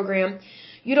licensing program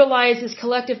utilizes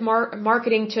collective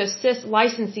marketing to assist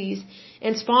licensees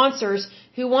and sponsors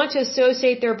who want to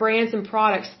associate their brands and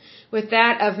products with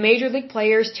that of major league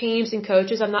players, teams, and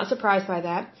coaches. I'm not surprised by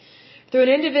that. Through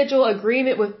an individual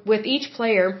agreement with each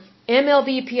player,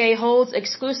 MLBPA holds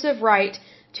exclusive right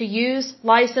to use,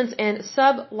 license, and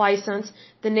sub-license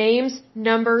the names,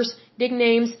 numbers,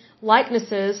 nicknames,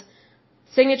 likenesses,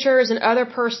 signatures, and other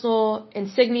personal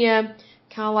insignia,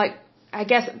 kind of like, I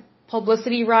guess,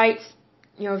 publicity rights,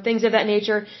 things of that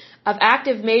nature, of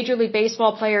active Major League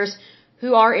Baseball players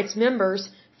who are its members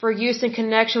for use in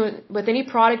connection with any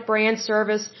product, brand,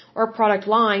 service, or product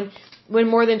line when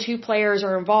more than two players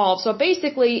are involved. So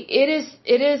basically, it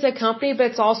is a company, but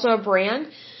it's also a brand.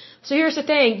 So here's the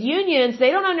thing. Unions,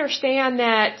 they don't understand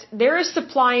that there is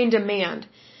supply and demand.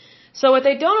 So what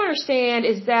they don't understand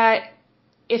is that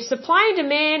if supply and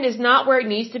demand is not where it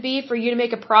needs to be for you to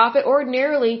make a profit,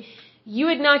 ordinarily, you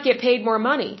would not get paid more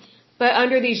money. But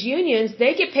under these unions,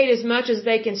 they get paid as much as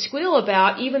they can squeal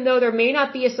about, even though there may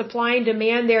not be a supply and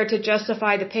demand there to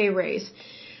justify the pay raise.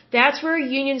 That's where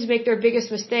unions make their biggest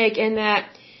mistake, in that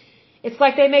it's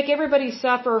like they make everybody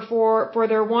suffer for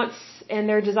their wants and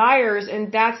their desires,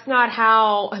 and that's not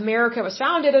how America was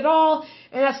founded at all,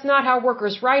 and that's not how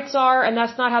workers' rights are, and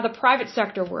that's not how the private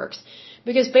sector works.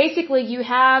 Because basically you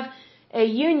have a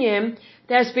union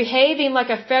that's behaving like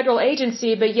a federal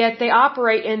agency, but yet they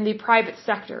operate in the private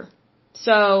sector.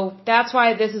 So that's why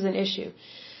this is an issue.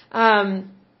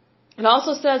 It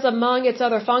also says among its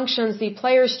other functions, the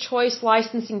Players' Choice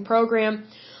Licensing Program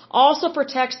also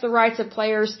protects the rights of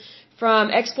players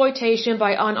from exploitation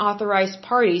by unauthorized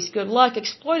parties. Good luck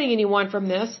exploiting anyone from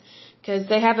this, because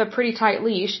they have a pretty tight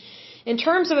leash. In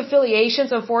terms of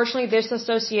affiliations, unfortunately, this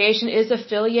association is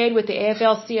affiliated with the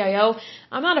AFL-CIO.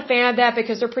 I'm not a fan of that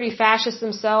because they're pretty fascist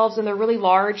themselves and they're really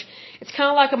large. It's kind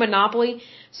of like a monopoly.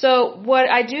 So what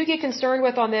I do get concerned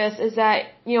with on this is that,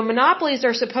 monopolies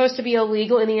are supposed to be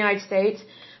illegal in the United States.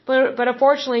 But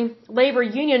unfortunately, labor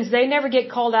unions, they never get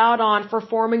called out on for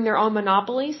forming their own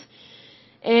monopolies.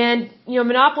 And,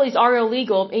 monopolies are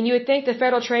illegal, and you would think the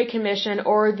Federal Trade Commission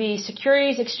or the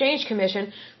Securities Exchange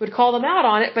Commission would call them out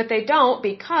on it, but they don't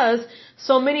because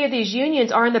so many of these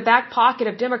unions are in the back pocket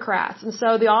of Democrats. And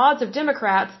so the odds of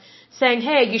Democrats saying,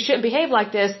 hey, you shouldn't behave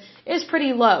like this is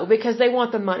pretty low because they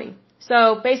want the money.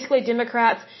 So basically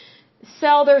Democrats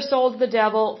sell their soul to the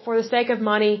devil for the sake of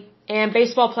money, and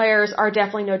baseball players are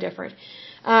definitely no different.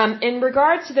 In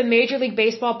regards to the Major League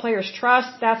Baseball Players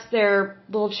Trust, that's their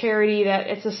little charity that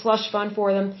it's a slush fund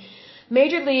for them.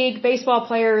 Major League Baseball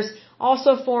players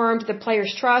also formed the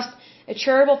Players Trust, a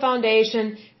charitable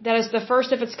foundation that is the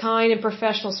first of its kind in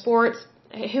professional sports.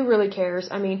 Who really cares?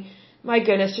 I mean, my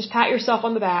goodness, just pat yourself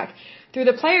on the back. Through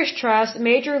the Players Trust,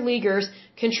 major leaguers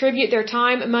contribute their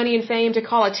time, money, and fame to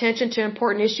call attention to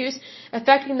important issues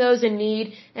affecting those in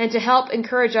need and to help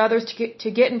encourage others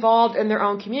to get involved in their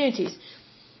own communities.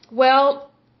 Well,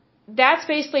 that's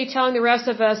basically telling the rest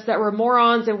of us that we're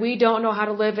morons and we don't know how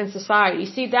to live in society.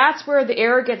 See, that's where the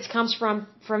arrogance comes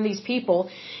from these people.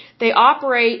 They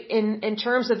operate in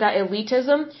terms of that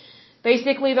elitism.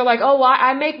 Basically, they're like, oh, well,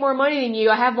 I make more money than you,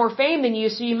 I have more fame than you,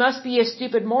 so you must be a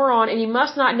stupid moron and you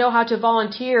must not know how to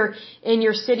volunteer in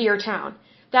your city or town.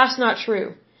 That's not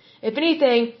true. If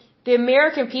anything, the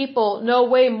American people know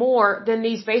way more than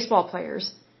these baseball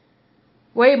players.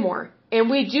 Way more. And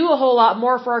we do a whole lot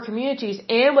more for our communities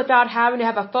and without having to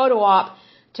have a photo op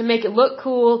to make it look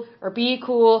cool or be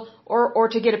cool or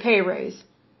to get a pay raise.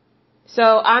 So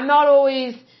I'm not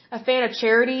always a fan of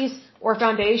charities or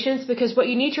foundations because what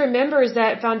you need to remember is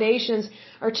that foundations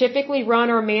are typically run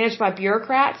or managed by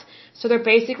bureaucrats. So they're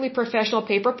basically professional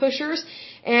paper pushers.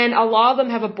 And a lot of them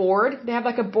have a board. They have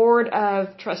like a board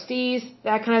of trustees,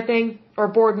 that kind of thing, or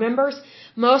board members.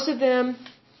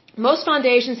 Most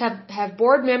foundations have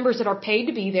board members that are paid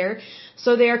to be there,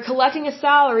 so they are collecting a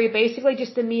salary basically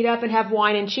just to meet up and have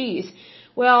wine and cheese.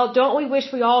 Well, don't we wish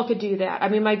we all could do that? I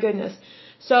mean, my goodness.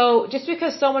 So just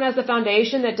because someone has a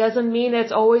foundation, that doesn't mean that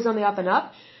it's always on the up and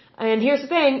up. And here's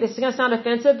the thing, this is going to sound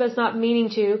offensive, but it's not meaning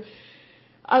to.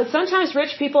 Sometimes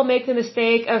rich people make the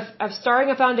mistake of starting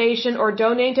a foundation or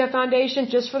donating to a foundation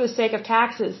just for the sake of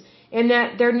taxes, and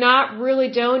that they're not really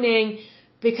donating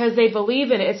because they believe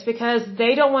in it. It's because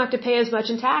they don't want to pay as much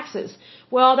in taxes.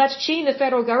 Well, that's cheating the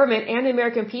federal government and the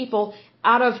American people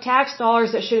out of tax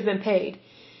dollars that should have been paid.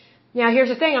 Now, here's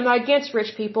the thing. I'm not against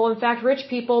rich people. In fact, rich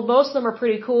people, most of them are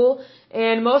pretty cool,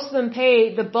 and most of them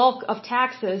pay the bulk of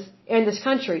taxes in this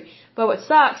country. But what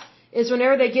sucks is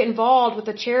whenever they get involved with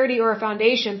a charity or a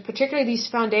foundation, particularly these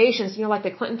foundations, like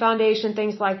the Clinton Foundation,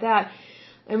 things like that,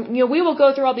 and, we will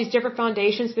go through all these different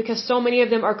foundations because so many of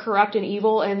them are corrupt and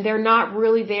evil and they're not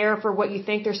really there for what you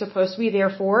think they're supposed to be there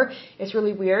for. It's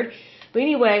really weird. But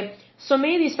anyway, so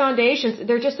many of these foundations,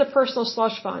 they're just a personal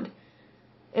slush fund.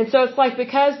 And so it's like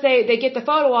because they get the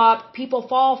photo op, people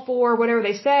fall for whatever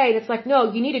they say. And it's like, no,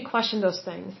 you need to question those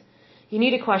things. You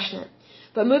need to question it.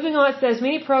 But moving on, it says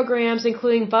many programs,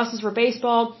 including buses for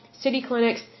baseball, city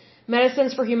clinics,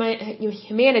 medicines for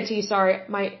humanity,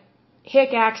 my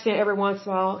hick accent every once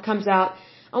in a while comes out.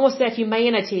 I almost said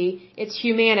humanity. It's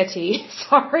humanity.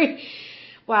 Sorry.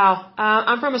 Wow.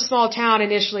 I'm from a small town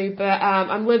initially, but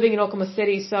I'm living in Oklahoma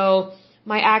City, so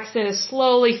my accent is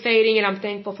slowly fading, and I'm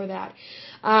thankful for that.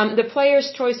 The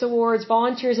Players' Choice Awards,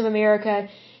 Volunteers of America,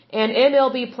 and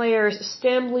MLB Players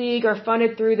STEM League are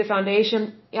funded through the foundation.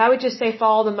 I would just say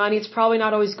follow the money. It's probably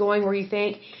not always going where you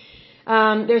think.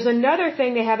 There's another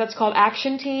thing they have that's called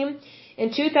Action Team. In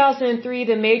 2003,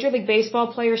 the Major League Baseball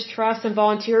Players Trust and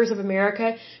Volunteers of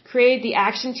America created the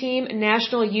Action Team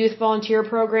National Youth Volunteer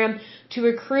Program to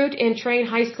recruit and train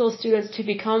high school students to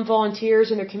become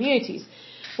volunteers in their communities.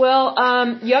 Well,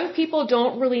 young people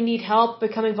don't really need help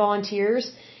becoming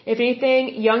volunteers. If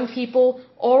anything, young people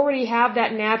already have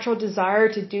that natural desire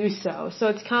to do so. So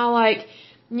it's kind of like,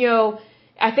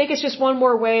 I think it's just one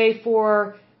more way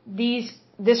for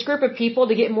this group of people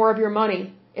to get more of your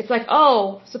money. It's like,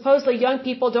 oh, supposedly young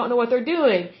people don't know what they're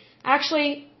doing. Actually,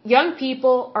 young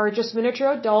people are just miniature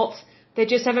adults. They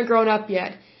just haven't grown up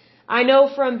yet. I know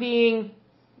from being,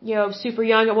 super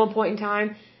young at one point in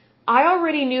time, I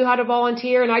already knew how to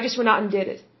volunteer and I just went out and did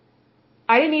it.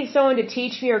 I didn't need someone to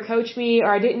teach me or coach me, or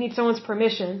I didn't need someone's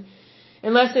permission.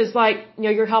 Unless it's like,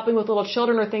 you're helping with little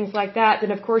children or things like that,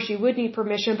 then of course you would need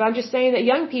permission. But I'm just saying that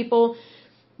young people,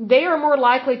 they are more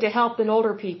likely to help than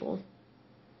older people.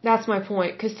 That's my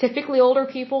point. Because typically older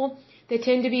people, they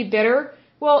tend to be bitter.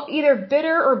 Well, either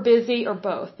bitter or busy or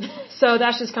both. So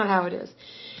that's just kind of how it is.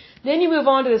 Then you move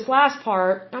on to this last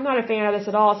part. I'm not a fan of this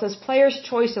at all. It says Players'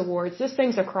 Choice Awards. This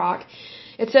thing's a crock.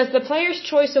 It says the Players'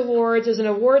 Choice Awards is an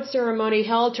award ceremony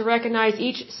held to recognize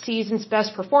each season's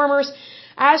best performers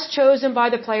as chosen by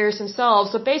the players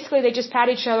themselves. So basically they just pat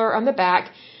each other on the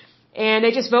back and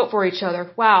they just vote for each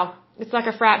other. Wow. It's like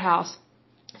a frat house.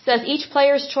 It says each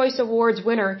Players' Choice Awards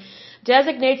winner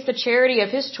designates the charity of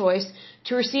his choice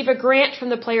to receive a grant from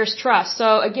the players' trust.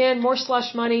 So again, more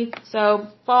slush money. So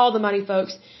follow the money,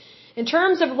 folks. In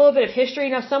terms of a little bit of history,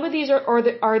 now some of these are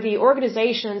the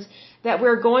organizations that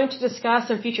we're going to discuss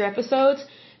in future episodes,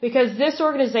 because this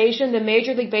organization, the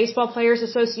Major League Baseball Players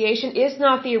Association, is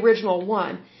not the original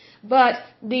one. But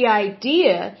the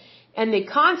idea and the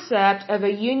concept of a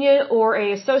union or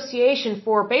a association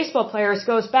for baseball players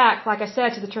goes back, like I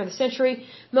said, to the turn of the century,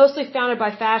 mostly founded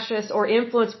by fascists or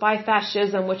influenced by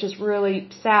fascism, which is really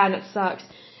sad and it sucks,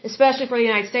 especially for the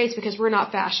United States because we're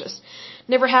not fascists.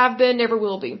 Never have been, never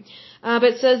will be. But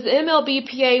it says the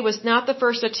MLBPA was not the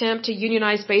first attempt to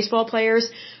unionize baseball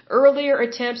players. Earlier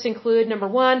attempts include, number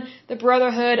one, the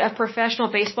Brotherhood of Professional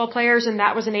Baseball Players, and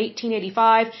that was in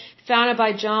 1885, founded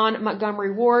by John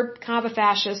Montgomery Ward, kind of a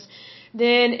fascist.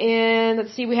 Then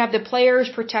we have the Players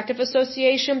Protective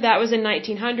Association, that was in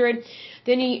 1900.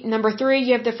 Then number three,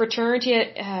 you have the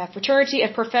Fraternity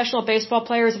of Professional Baseball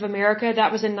Players of America,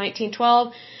 that was in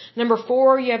 1912. Number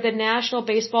four, you have the National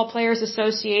Baseball Players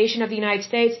Association of the United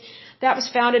States. That was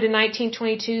founded in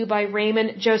 1922 by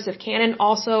Raymond Joseph Cannon,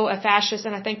 also a fascist,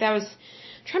 and I think that was,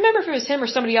 I'm trying to remember if it was him or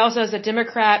somebody else as a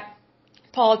Democrat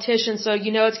politician, so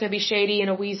you know it's going to be shady and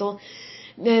a weasel.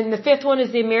 Then the fifth one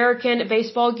is the American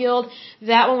Baseball Guild.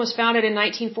 That one was founded in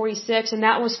 1946, and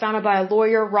that one was founded by a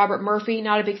lawyer, Robert Murphy.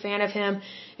 Not a big fan of him,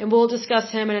 and we'll discuss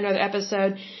him in another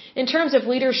episode. In terms of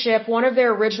leadership, one of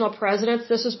their original presidents,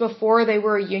 this was before they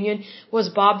were a union, was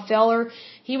Bob Feller.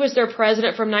 He was their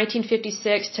president from 1956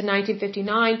 to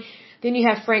 1959. Then you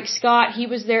have Frank Scott. He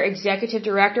was their executive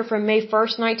director from May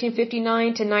 1st, 1959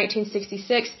 to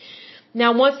 1966.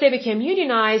 Now, once they became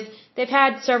unionized, they've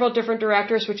had several different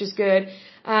directors, which is good.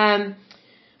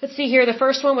 Let's see here. The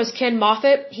first one was Ken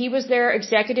Moffitt. He was their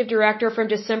executive director from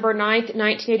December 9th,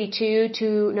 1982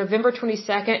 to November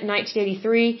 22nd,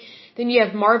 1983. Then you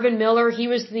have Marvin Miller. He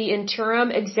was the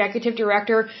interim executive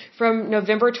director from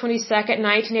November 22nd,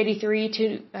 1983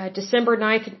 to December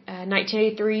 9th,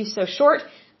 1983. So short,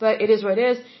 but it is what it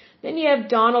is. Then you have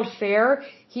Donald Fair.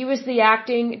 He was the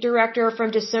acting director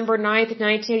from December 9th,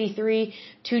 1983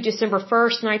 to December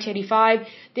 1st, 1985.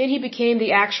 Then he became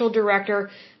the actual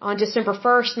director on December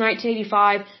 1st,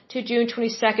 1985 to June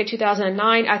 22nd,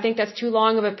 2009. I think that's too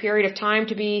long of a period of time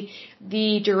to be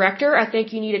the director. I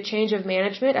think you need a change of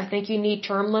management. I think you need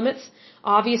term limits,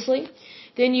 obviously.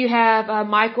 Then you have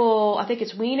Michael, I think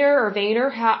it's Weiner or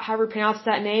Vayner, however you pronounce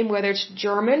that name, whether it's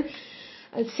German.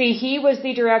 Let's see, he was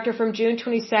the director from June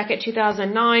 22nd,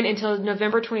 2009 until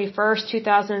November 21st,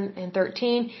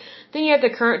 2013. Then you have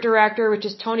the current director, which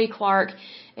is Tony Clark,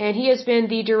 and he has been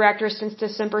the director since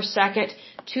December 2nd,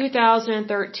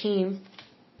 2013.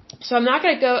 So I'm not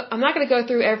going to go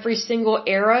through every single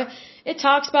era. It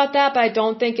talks about that, but I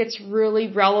don't think it's really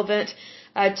relevant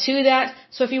to that.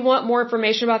 So if you want more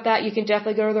information about that, you can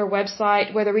definitely go to their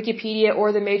website, whether Wikipedia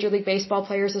or the Major League Baseball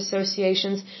Players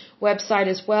Association's website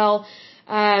as well.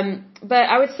 But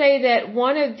I would say that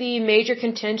one of the major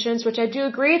contentions, which I do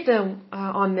agree with them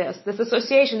on this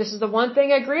association, this is the one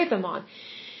thing I agree with them on,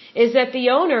 is that the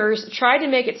owners tried to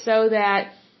make it so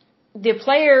that the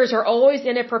players are always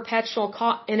in a perpetual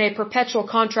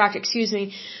contract,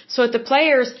 so that the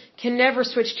players can never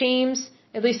switch teams.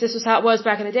 At least this was how it was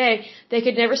back in the day. They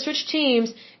could never switch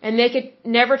teams, and they could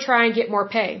never try and get more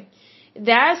pay.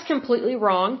 That is completely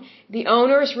wrong. The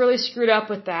owners really screwed up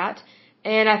with that.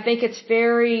 And I think it's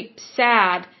very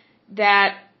sad that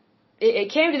it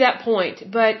came to that point.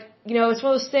 But, it's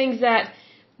one of those things that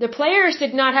the players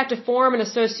did not have to form an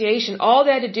association. All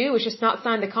they had to do was just not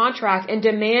sign the contract and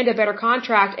demand a better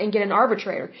contract and get an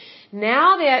arbitrator. Now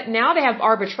they have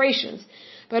arbitrations,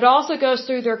 but it also goes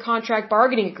through their contract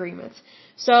bargaining agreements.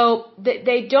 So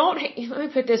they don't, let me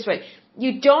put it this way,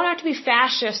 you don't have to be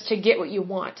fascist to get what you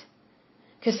want.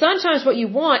 Because sometimes what you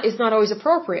want is not always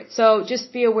appropriate. So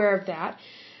just be aware of that.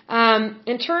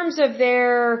 In terms of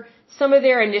some of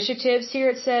their initiatives here,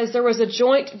 it says there was a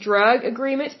joint drug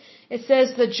agreement. It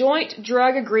says the joint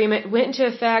drug agreement went into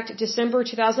effect December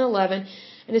 2011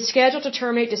 and is scheduled to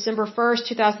terminate December 1st,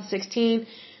 2016.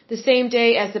 the same day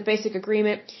as the basic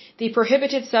agreement. The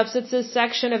prohibited substances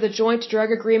section of the joint drug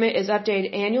agreement is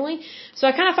updated annually. So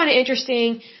I kind of find it interesting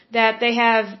that they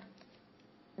have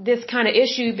this kind of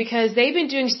issue because they've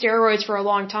been doing steroids for a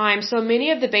long time. So many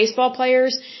of the baseball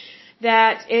players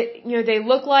that they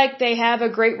look like they have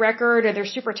a great record or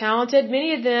they're super talented. Many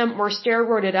of them were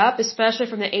steroided up, especially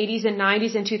from the 80s and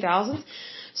 90s and 2000s.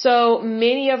 So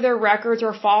many of their records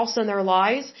are false and they're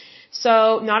lies. So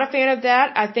not a fan of that.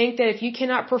 I think that if you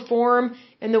cannot perform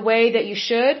in the way that you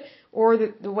should or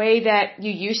the way that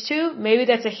you used to, maybe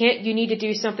that's a hint you need to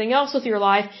do something else with your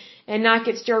life and not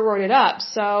get steroided up.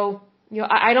 So,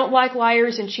 I don't like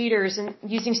liars and cheaters, and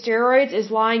using steroids is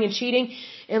lying and cheating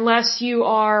unless you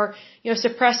are,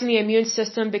 suppressing the immune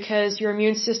system because your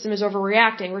immune system is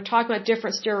overreacting. We're talking about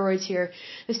different steroids here.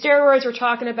 The steroids we're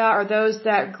talking about are those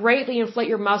that greatly inflate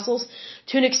your muscles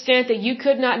to an extent that you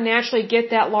could not naturally get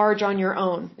that large on your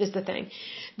own, is the thing.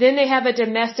 Then they have a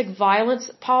domestic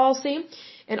violence policy.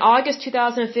 In August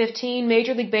 2015,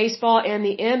 Major League Baseball and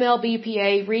the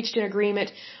MLBPA reached an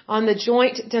agreement on the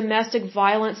joint domestic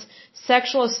violence,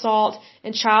 sexual assault,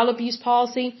 and child abuse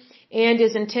policy, and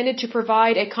is intended to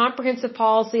provide a comprehensive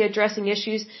policy addressing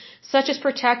issues such as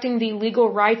protecting the legal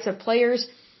rights of players,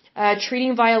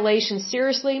 treating violations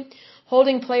seriously,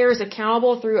 holding players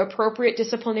accountable through appropriate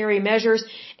disciplinary measures,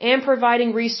 and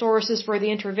providing resources for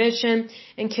the intervention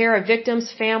and care of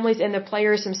victims, families, and the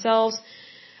players themselves.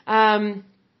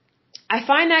 I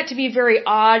find that to be very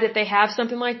odd that they have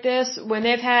something like this when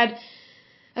they've had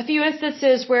a few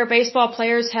instances where baseball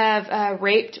players have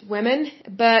raped women,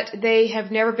 but they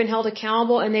have never been held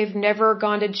accountable and they've never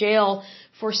gone to jail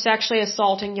for sexually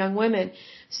assaulting young women.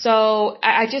 So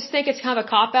I just think it's kind of a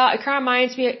cop-out. It kind of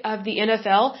reminds me of the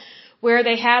NFL where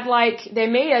they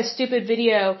made a stupid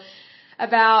video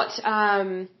about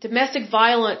domestic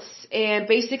violence, and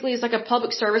basically it's like a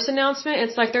public service announcement.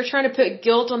 It's like they're trying to put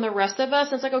guilt on the rest of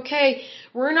us. It's like, okay,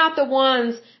 we're not the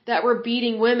ones that were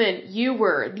beating women. You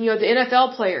were, the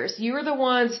NFL players. You were the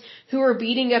ones who were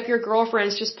beating up your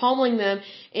girlfriends, just pummeling them,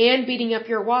 and beating up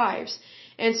your wives.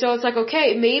 And so it's like, okay,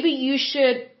 maybe you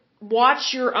should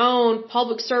watch your own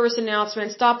public service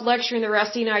announcement, stop lecturing the rest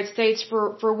of the United States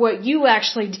for what you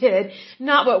actually did,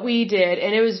 not what we did.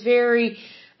 And it was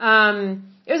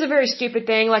it was a very stupid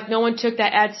thing. Like, no one took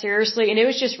that ad seriously, and it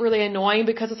was just really annoying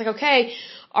because it's like, okay,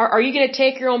 are you going to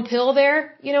take your own pill there?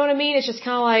 You know what I mean? It's just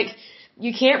kind of like,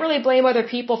 you can't really blame other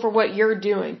people for what you're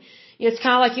doing. It's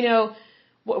kind of like,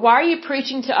 why are you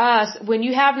preaching to us when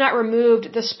you have not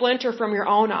removed the splinter from your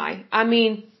own eye? I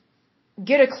mean,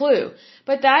 get a clue.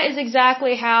 But that is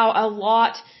exactly how a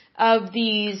lot of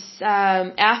these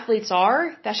athletes are.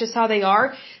 That's just how they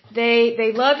are.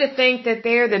 They love to think that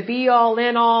they're the be all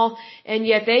end all, and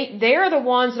yet they are the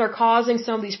ones that are causing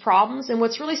some of these problems. And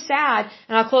what's really sad,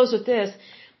 and I'll close with this,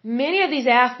 many of these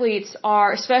athletes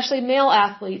are, especially male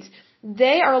athletes,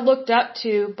 they are looked up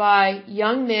to by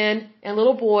young men and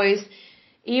little boys.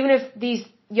 Even if these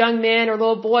young men or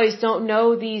little boys don't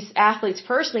know these athletes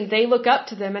personally, they look up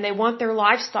to them and they want their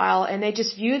lifestyle, and they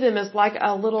just view them as like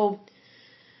a little,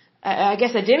 I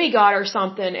guess, a demigod or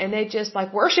something, and they just like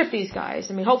worship these guys.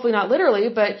 I mean, hopefully not literally,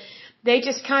 but they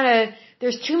just kind of,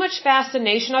 there's too much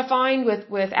fascination I find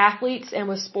with athletes and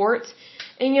with sports.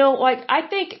 And I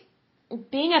think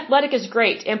being athletic is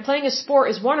great and playing a sport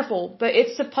is wonderful, but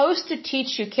it's supposed to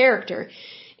teach you character.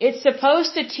 It's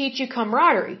supposed to teach you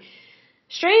camaraderie.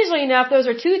 Strangely enough, those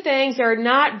are two things that are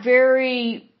not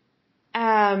very,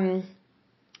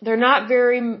 they're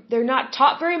not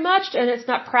taught very much, and it's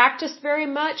not practiced very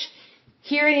much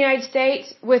here in the United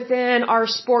States within our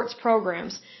sports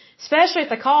programs, especially at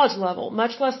the college level,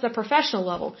 much less the professional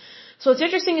level. So what's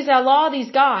interesting is that a lot of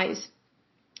these guys,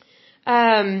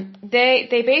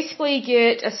 they basically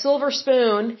get a silver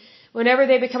spoon whenever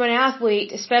they become an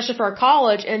athlete, especially for a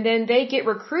college, and then they get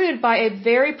recruited by a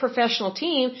very professional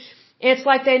team. It's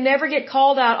like they never get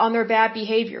called out on their bad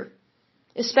behavior,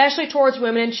 especially towards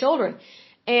women and children.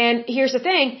 And here's the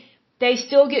thing, they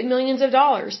still get millions of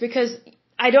dollars, because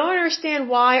I don't understand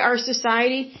why our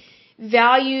society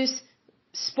values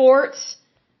sports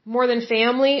more than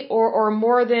family, or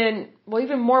more than, well,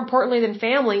 even more importantly than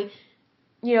family,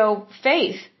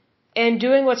 faith and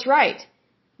doing what's right.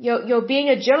 Being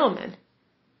a gentleman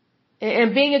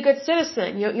and being a good citizen,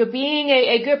 being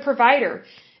a good provider,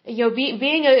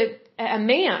 being a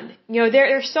man.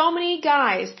 There's so many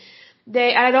guys,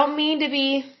 I don't mean to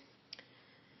be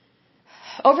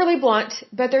overly blunt,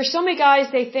 but there's so many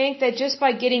guys, they think that just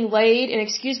by getting laid, and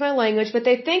excuse my language, but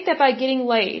they think that by getting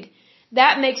laid,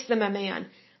 that makes them a man.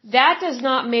 That does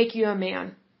not make you a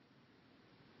man.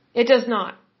 It does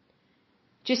not.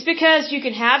 Just because you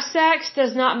can have sex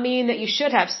does not mean that you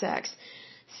should have sex.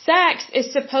 Sex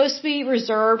is supposed to be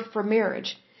reserved for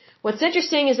marriage. What's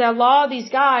interesting is that a lot of these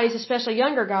guys, especially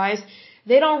younger guys,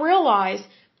 they don't realize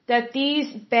that these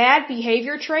bad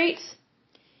behavior traits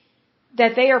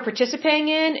that they are participating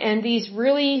in and these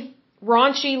really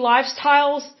raunchy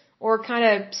lifestyles or kind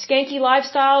of skanky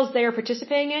lifestyles they are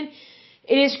participating in,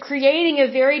 it is creating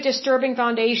a very disturbing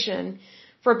foundation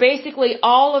for basically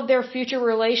all of their future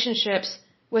relationships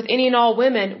with any and all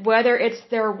women, whether it's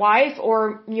their wife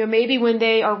or, maybe when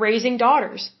they are raising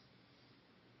daughters.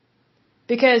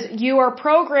 Because you are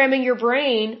programming your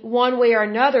brain one way or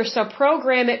another, so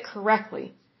program it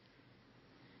correctly.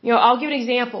 I'll give an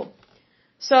example.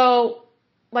 So,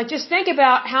 just think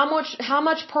about how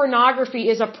much pornography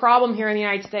is a problem here in the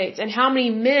United States and how many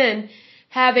men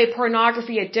have a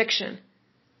pornography addiction.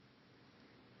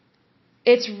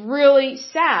 It's really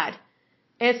sad.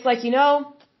 It's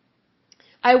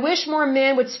I wish more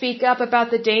men would speak up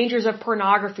about the dangers of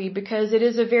pornography because it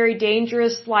is a very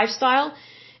dangerous lifestyle.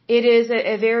 It is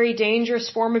a very dangerous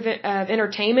form of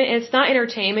entertainment. And it's not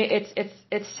entertainment.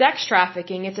 It's sex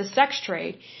trafficking. It's a sex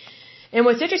trade. And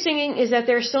what's interesting is that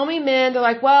there's so many men, they're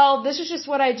like, well, this is just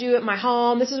what I do at my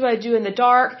home. This is what I do in the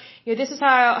dark. This is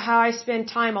how I spend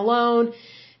time alone.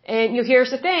 And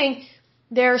here's the thing.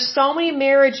 There are so many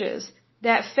marriages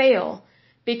that fail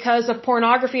because of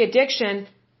pornography addiction,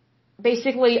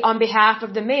 basically on behalf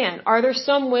of the man. Are there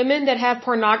some women that have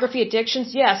pornography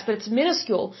addictions? Yes, but it's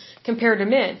minuscule compared to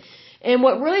men. And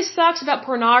what really sucks about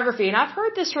pornography, and I've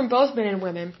heard this from both men and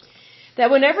women,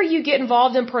 that whenever you get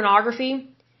involved in pornography,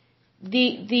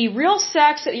 the real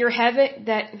sex that you're having,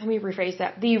 let me rephrase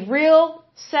that, the real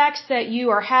sex that you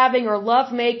are having or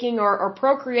lovemaking or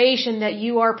procreation that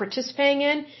you are participating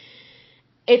in,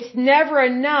 it's never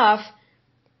enough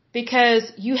because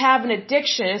you have an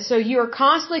addiction. So you are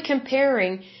constantly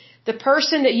comparing the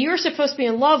person that you're supposed to be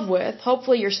in love with,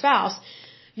 hopefully your spouse,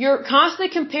 you're constantly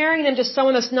comparing them to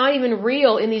someone that's not even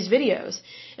real in these videos.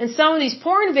 And some of these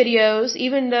porn videos,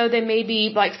 even though they may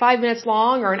be 5 minutes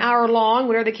long or an hour long,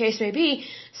 whatever the case may be,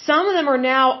 some of them are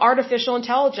now artificial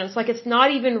intelligence.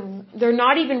 They're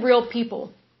not even real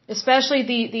people. Especially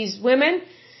these women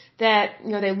that,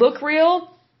 they look real.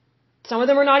 Some of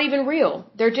them are not even real.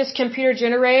 They're just computer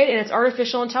generated and it's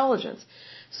artificial intelligence.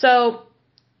 So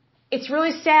it's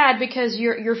really sad because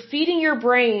you're feeding your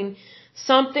brain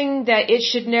something that it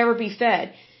should never be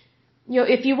fed.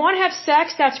 If you want to have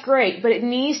sex, that's great, but it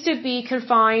needs to be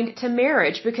confined to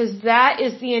marriage because that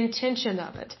is the intention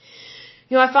of it.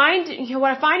 What I find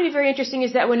to be very interesting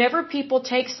is that whenever people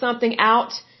take something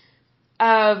out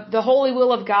of the holy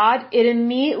will of God, it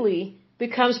immediately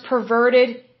becomes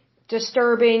perverted,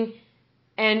 disturbing,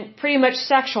 and pretty much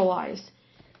sexualized.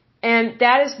 And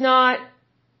that is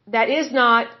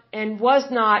not and was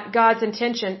not God's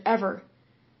intention ever.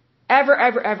 Ever,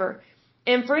 ever, ever.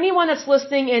 And for anyone that's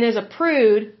listening and is a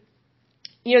prude,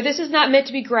 this is not meant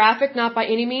to be graphic, not by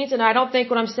any means, and I don't think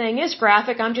what I'm saying is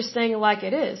graphic, I'm just saying it like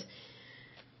it is.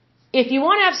 If you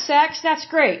want to have sex, that's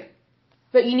great,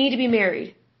 but you need to be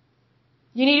married.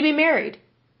 You need to be married.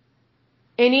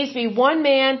 It needs to be one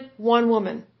man, one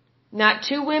woman. Not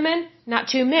two women, not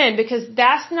two men, because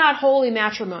that's not holy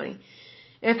matrimony.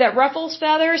 And if that ruffles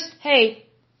feathers, hey,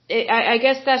 I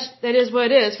guess that is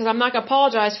what it is, because I'm not going to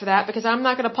apologize for that, because I'm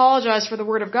not going to apologize for the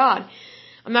Word of God.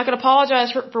 I'm not going to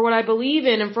apologize for what I believe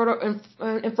in and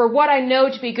for what I know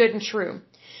to be good and true.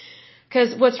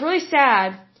 Because what's really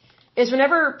sad is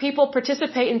whenever people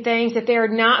participate in things that they are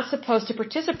not supposed to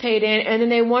participate in, and then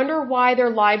they wonder why their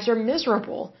lives are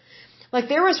miserable.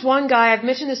 There was one guy, I've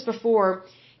mentioned this before,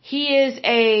 he is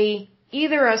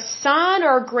either a son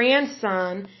or a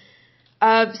grandson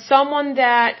of someone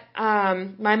that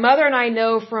my mother and I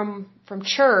know from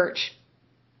church,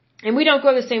 and we don't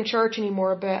go to the same church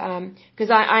anymore, but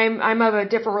because I'm of a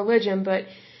different religion, but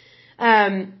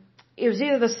it was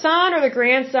either the son or the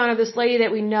grandson of this lady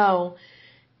that we know,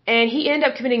 and he ended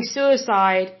up committing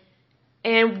suicide,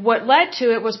 and what led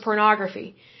to it was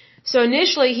pornography. So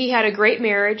initially he had a great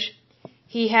marriage.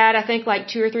 He had, I think,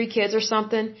 2 or 3 kids or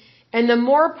something. And the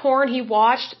more porn he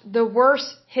watched, the worse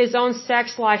his own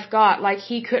sex life got.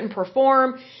 He couldn't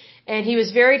perform, and he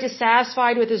was very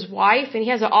dissatisfied with his wife, and he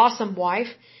has an awesome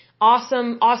wife,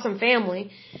 awesome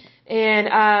family.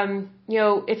 And,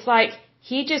 it's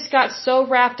he just got so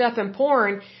wrapped up in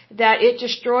porn that it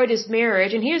destroyed his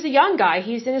marriage. And he was a young guy.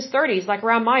 He's in his 30s,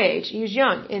 around my age. He was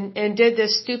young and did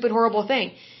this stupid, horrible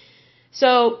thing.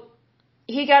 So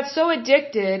he got so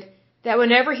addicted that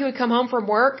whenever he would come home from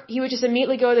work, he would just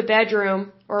immediately go to the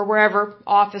bedroom or wherever,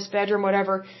 office, bedroom,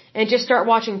 whatever, and just start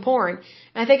watching porn.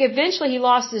 And I think eventually he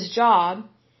lost his job.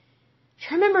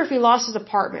 trying to remember if he lost his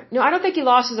apartment. No, I don't think he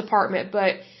lost his apartment,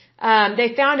 but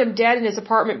they found him dead in his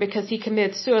apartment because he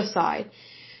committed suicide.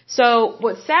 So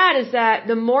what's sad is that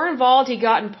the more involved he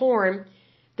got in porn,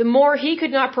 the more he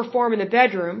could not perform in the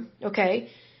bedroom, okay?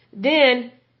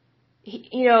 Then,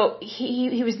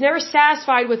 he was never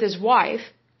satisfied with his wife.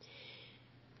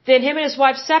 Then him and his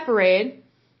wife separated.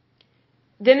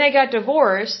 Then they got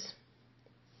divorced.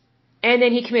 And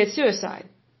then he committed suicide.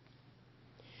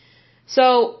 So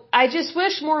I just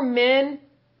wish more men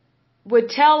would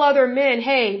tell other men,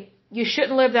 hey, you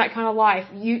shouldn't live that kind of life.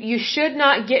 You should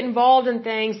not get involved in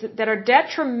things that are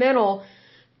detrimental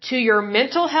to your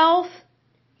mental health,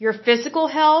 your physical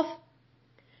health,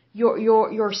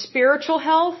 your spiritual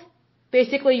health,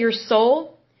 basically your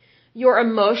soul, your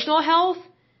emotional health,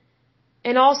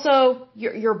 and also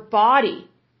your body.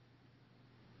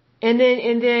 And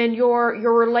then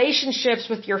your relationships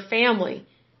with your family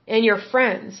and your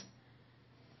friends.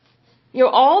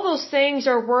 All those things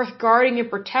are worth guarding and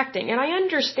protecting. And I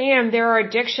understand there are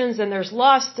addictions and there's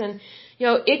lust and,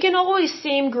 it can always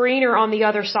seem greener on the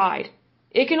other side.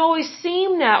 It can always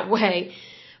seem that way.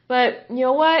 But you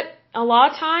know what? A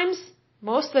lot of times,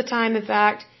 most of the time in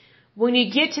fact, when you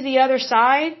get to the other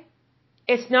side,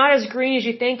 it's not as green as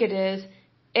you think it is.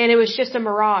 And it was just a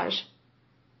mirage.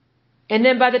 And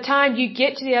then by the time you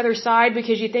get to the other side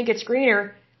because you think it's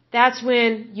greener, that's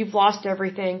when you've lost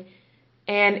everything.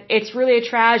 And it's really a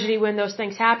tragedy when those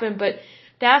things happen, but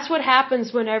that's what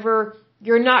happens whenever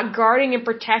you're not guarding and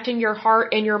protecting your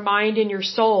heart and your mind and your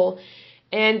soul.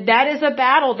 And that is a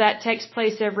battle that takes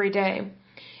place every day.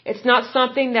 It's not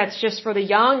something that's just for the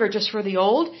young or just for the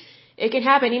old. It can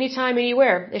happen anytime,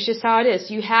 anywhere. It's just how it is.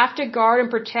 You have to guard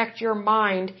and protect your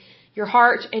mind, your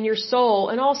heart and your soul,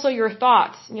 and also your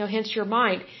thoughts, hence your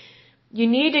mind. You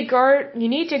need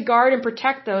to guard and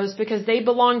protect those because they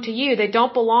belong to you. They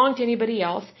don't belong to anybody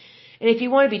else. And if you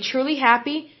want to be truly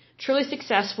happy, truly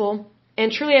successful,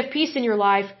 and truly have peace in your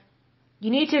life, you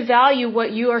need to value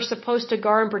what you are supposed to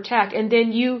guard and protect. And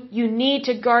then you need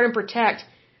to guard and protect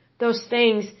those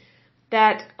things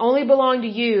that only belong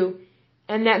to you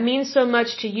and that mean so much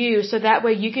to you, so that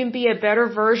way you can be a better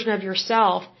version of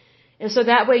yourself. And so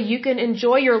that way you can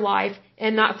enjoy your life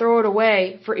and not throw it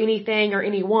away for anything or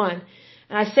anyone.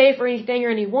 And I say for anything or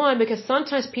anyone because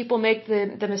sometimes people make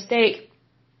the mistake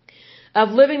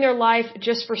of living their life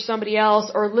just for somebody else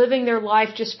or living their life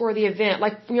just for the event.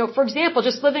 Like, for example,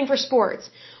 just living for sports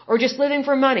or just living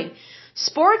for money.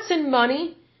 Sports and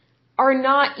money are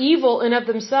not evil in of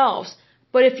themselves.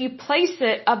 But if you place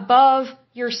it above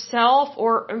yourself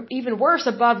or even worse,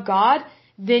 above God,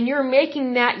 then you're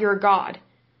making that your God.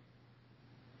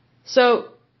 So,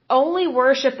 only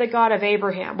worship the God of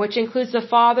Abraham, which includes the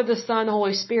Father, the Son, the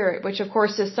Holy Spirit, which of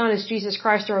course the Son is Jesus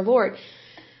Christ our Lord.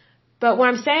 But what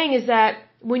I'm saying is that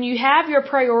when you have your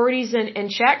priorities in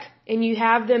check and you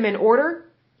have them in order,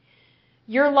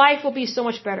 your life will be so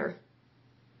much better.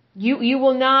 You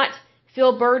will not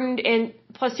feel burdened, and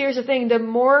plus here's the thing, the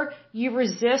more you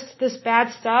resist this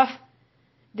bad stuff,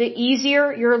 the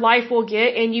easier your life will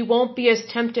get and you won't be as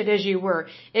tempted as you were.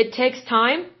 It takes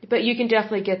time, but you can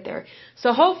definitely get there.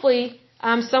 So hopefully,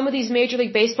 some of these Major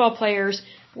League Baseball players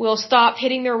will stop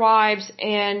hitting their wives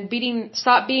and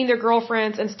stop beating their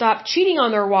girlfriends and stop cheating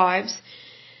on their wives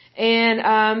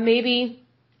and maybe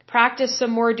practice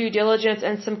some more due diligence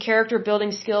and some character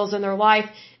building skills in their life,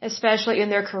 especially in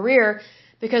their career.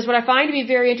 Because what I find to be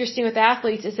very interesting with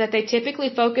athletes is that they typically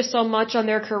focus so much on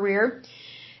their career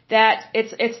that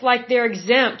it's like they're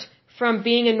exempt from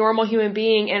being a normal human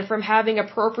being and from having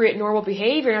appropriate normal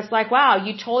behavior. And it's like, wow,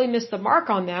 you totally missed the mark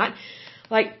on that.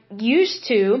 Like, used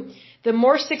to, the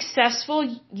more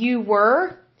successful you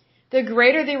were, the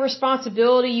greater the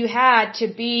responsibility you had to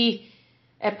be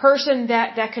a person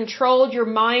that controlled your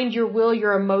mind, your will,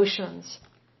 your emotions.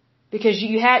 Because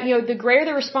you had, the greater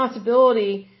the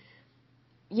responsibility,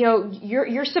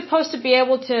 you're supposed to be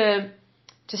able to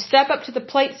step up to the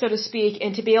plate, so to speak,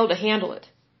 and to be able to handle it.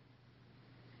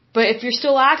 But if you're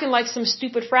still acting like some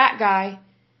stupid frat guy,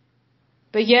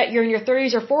 but yet you're in your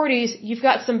 30s or 40s, you've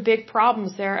got some big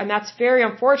problems there, and that's very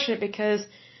unfortunate because,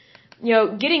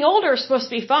 getting older is supposed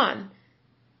to be fun.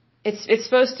 It's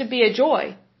supposed to be a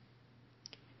joy.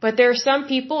 But there are some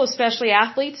people, especially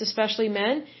athletes, especially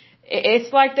men,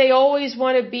 it's like they always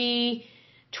want to be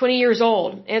 20 years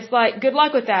old. It's like, good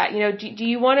luck with that. Do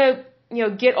you want to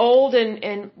get old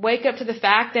and wake up to the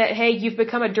fact that, hey, you've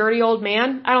become a dirty old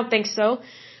man? I don't think so.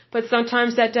 But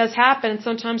sometimes that does happen.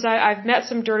 Sometimes I've met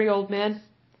some dirty old men.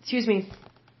 Excuse me.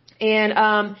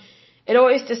 And, it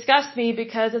always disgusts me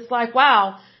because it's like,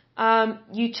 wow,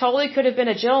 you totally could have been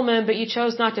a gentleman, but you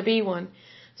chose not to be one.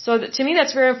 So to me,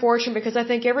 that's very unfortunate because I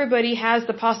think everybody has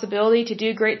the possibility to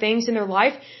do great things in their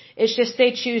life. It's just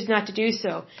they choose not to do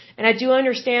so. And I do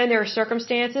understand there are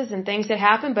circumstances and things that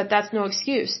happen, but that's no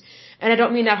excuse. And I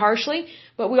don't mean that harshly,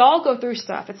 but we all go through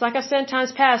stuff. It's like I said in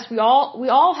times past, we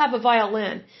all have a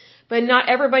violin, but not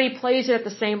everybody plays it at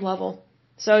the same level.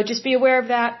 So just be aware of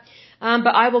that.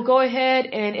 But I will go ahead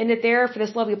and end it there for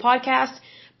this lovely podcast.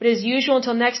 But as usual,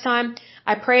 until next time,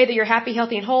 I pray that you're happy,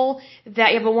 healthy, and whole,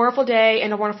 that you have a wonderful day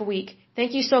and a wonderful week.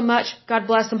 Thank you so much. God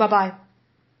bless and bye-bye.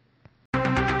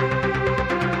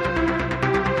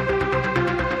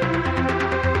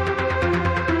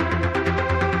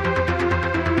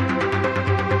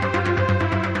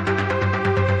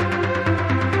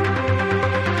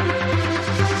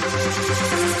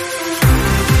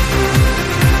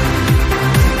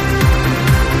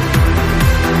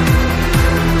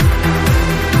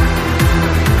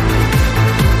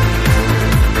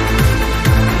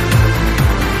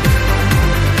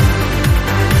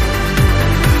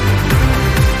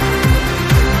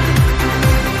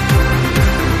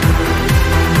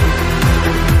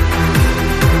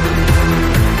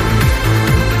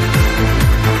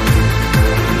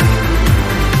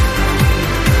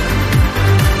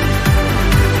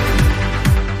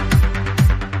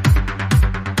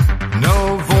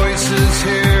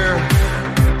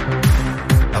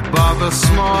 Above a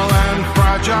small and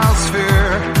fragile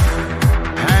sphere,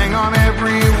 hang on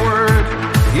every word,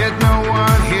 yet no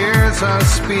one hears us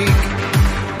speak.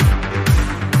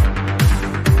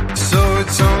 So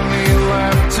it's only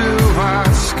left to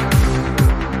ask,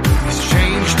 is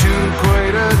change too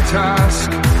great a task?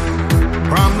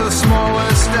 From the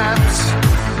smallest steps,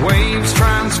 waves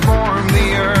transform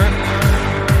the earth.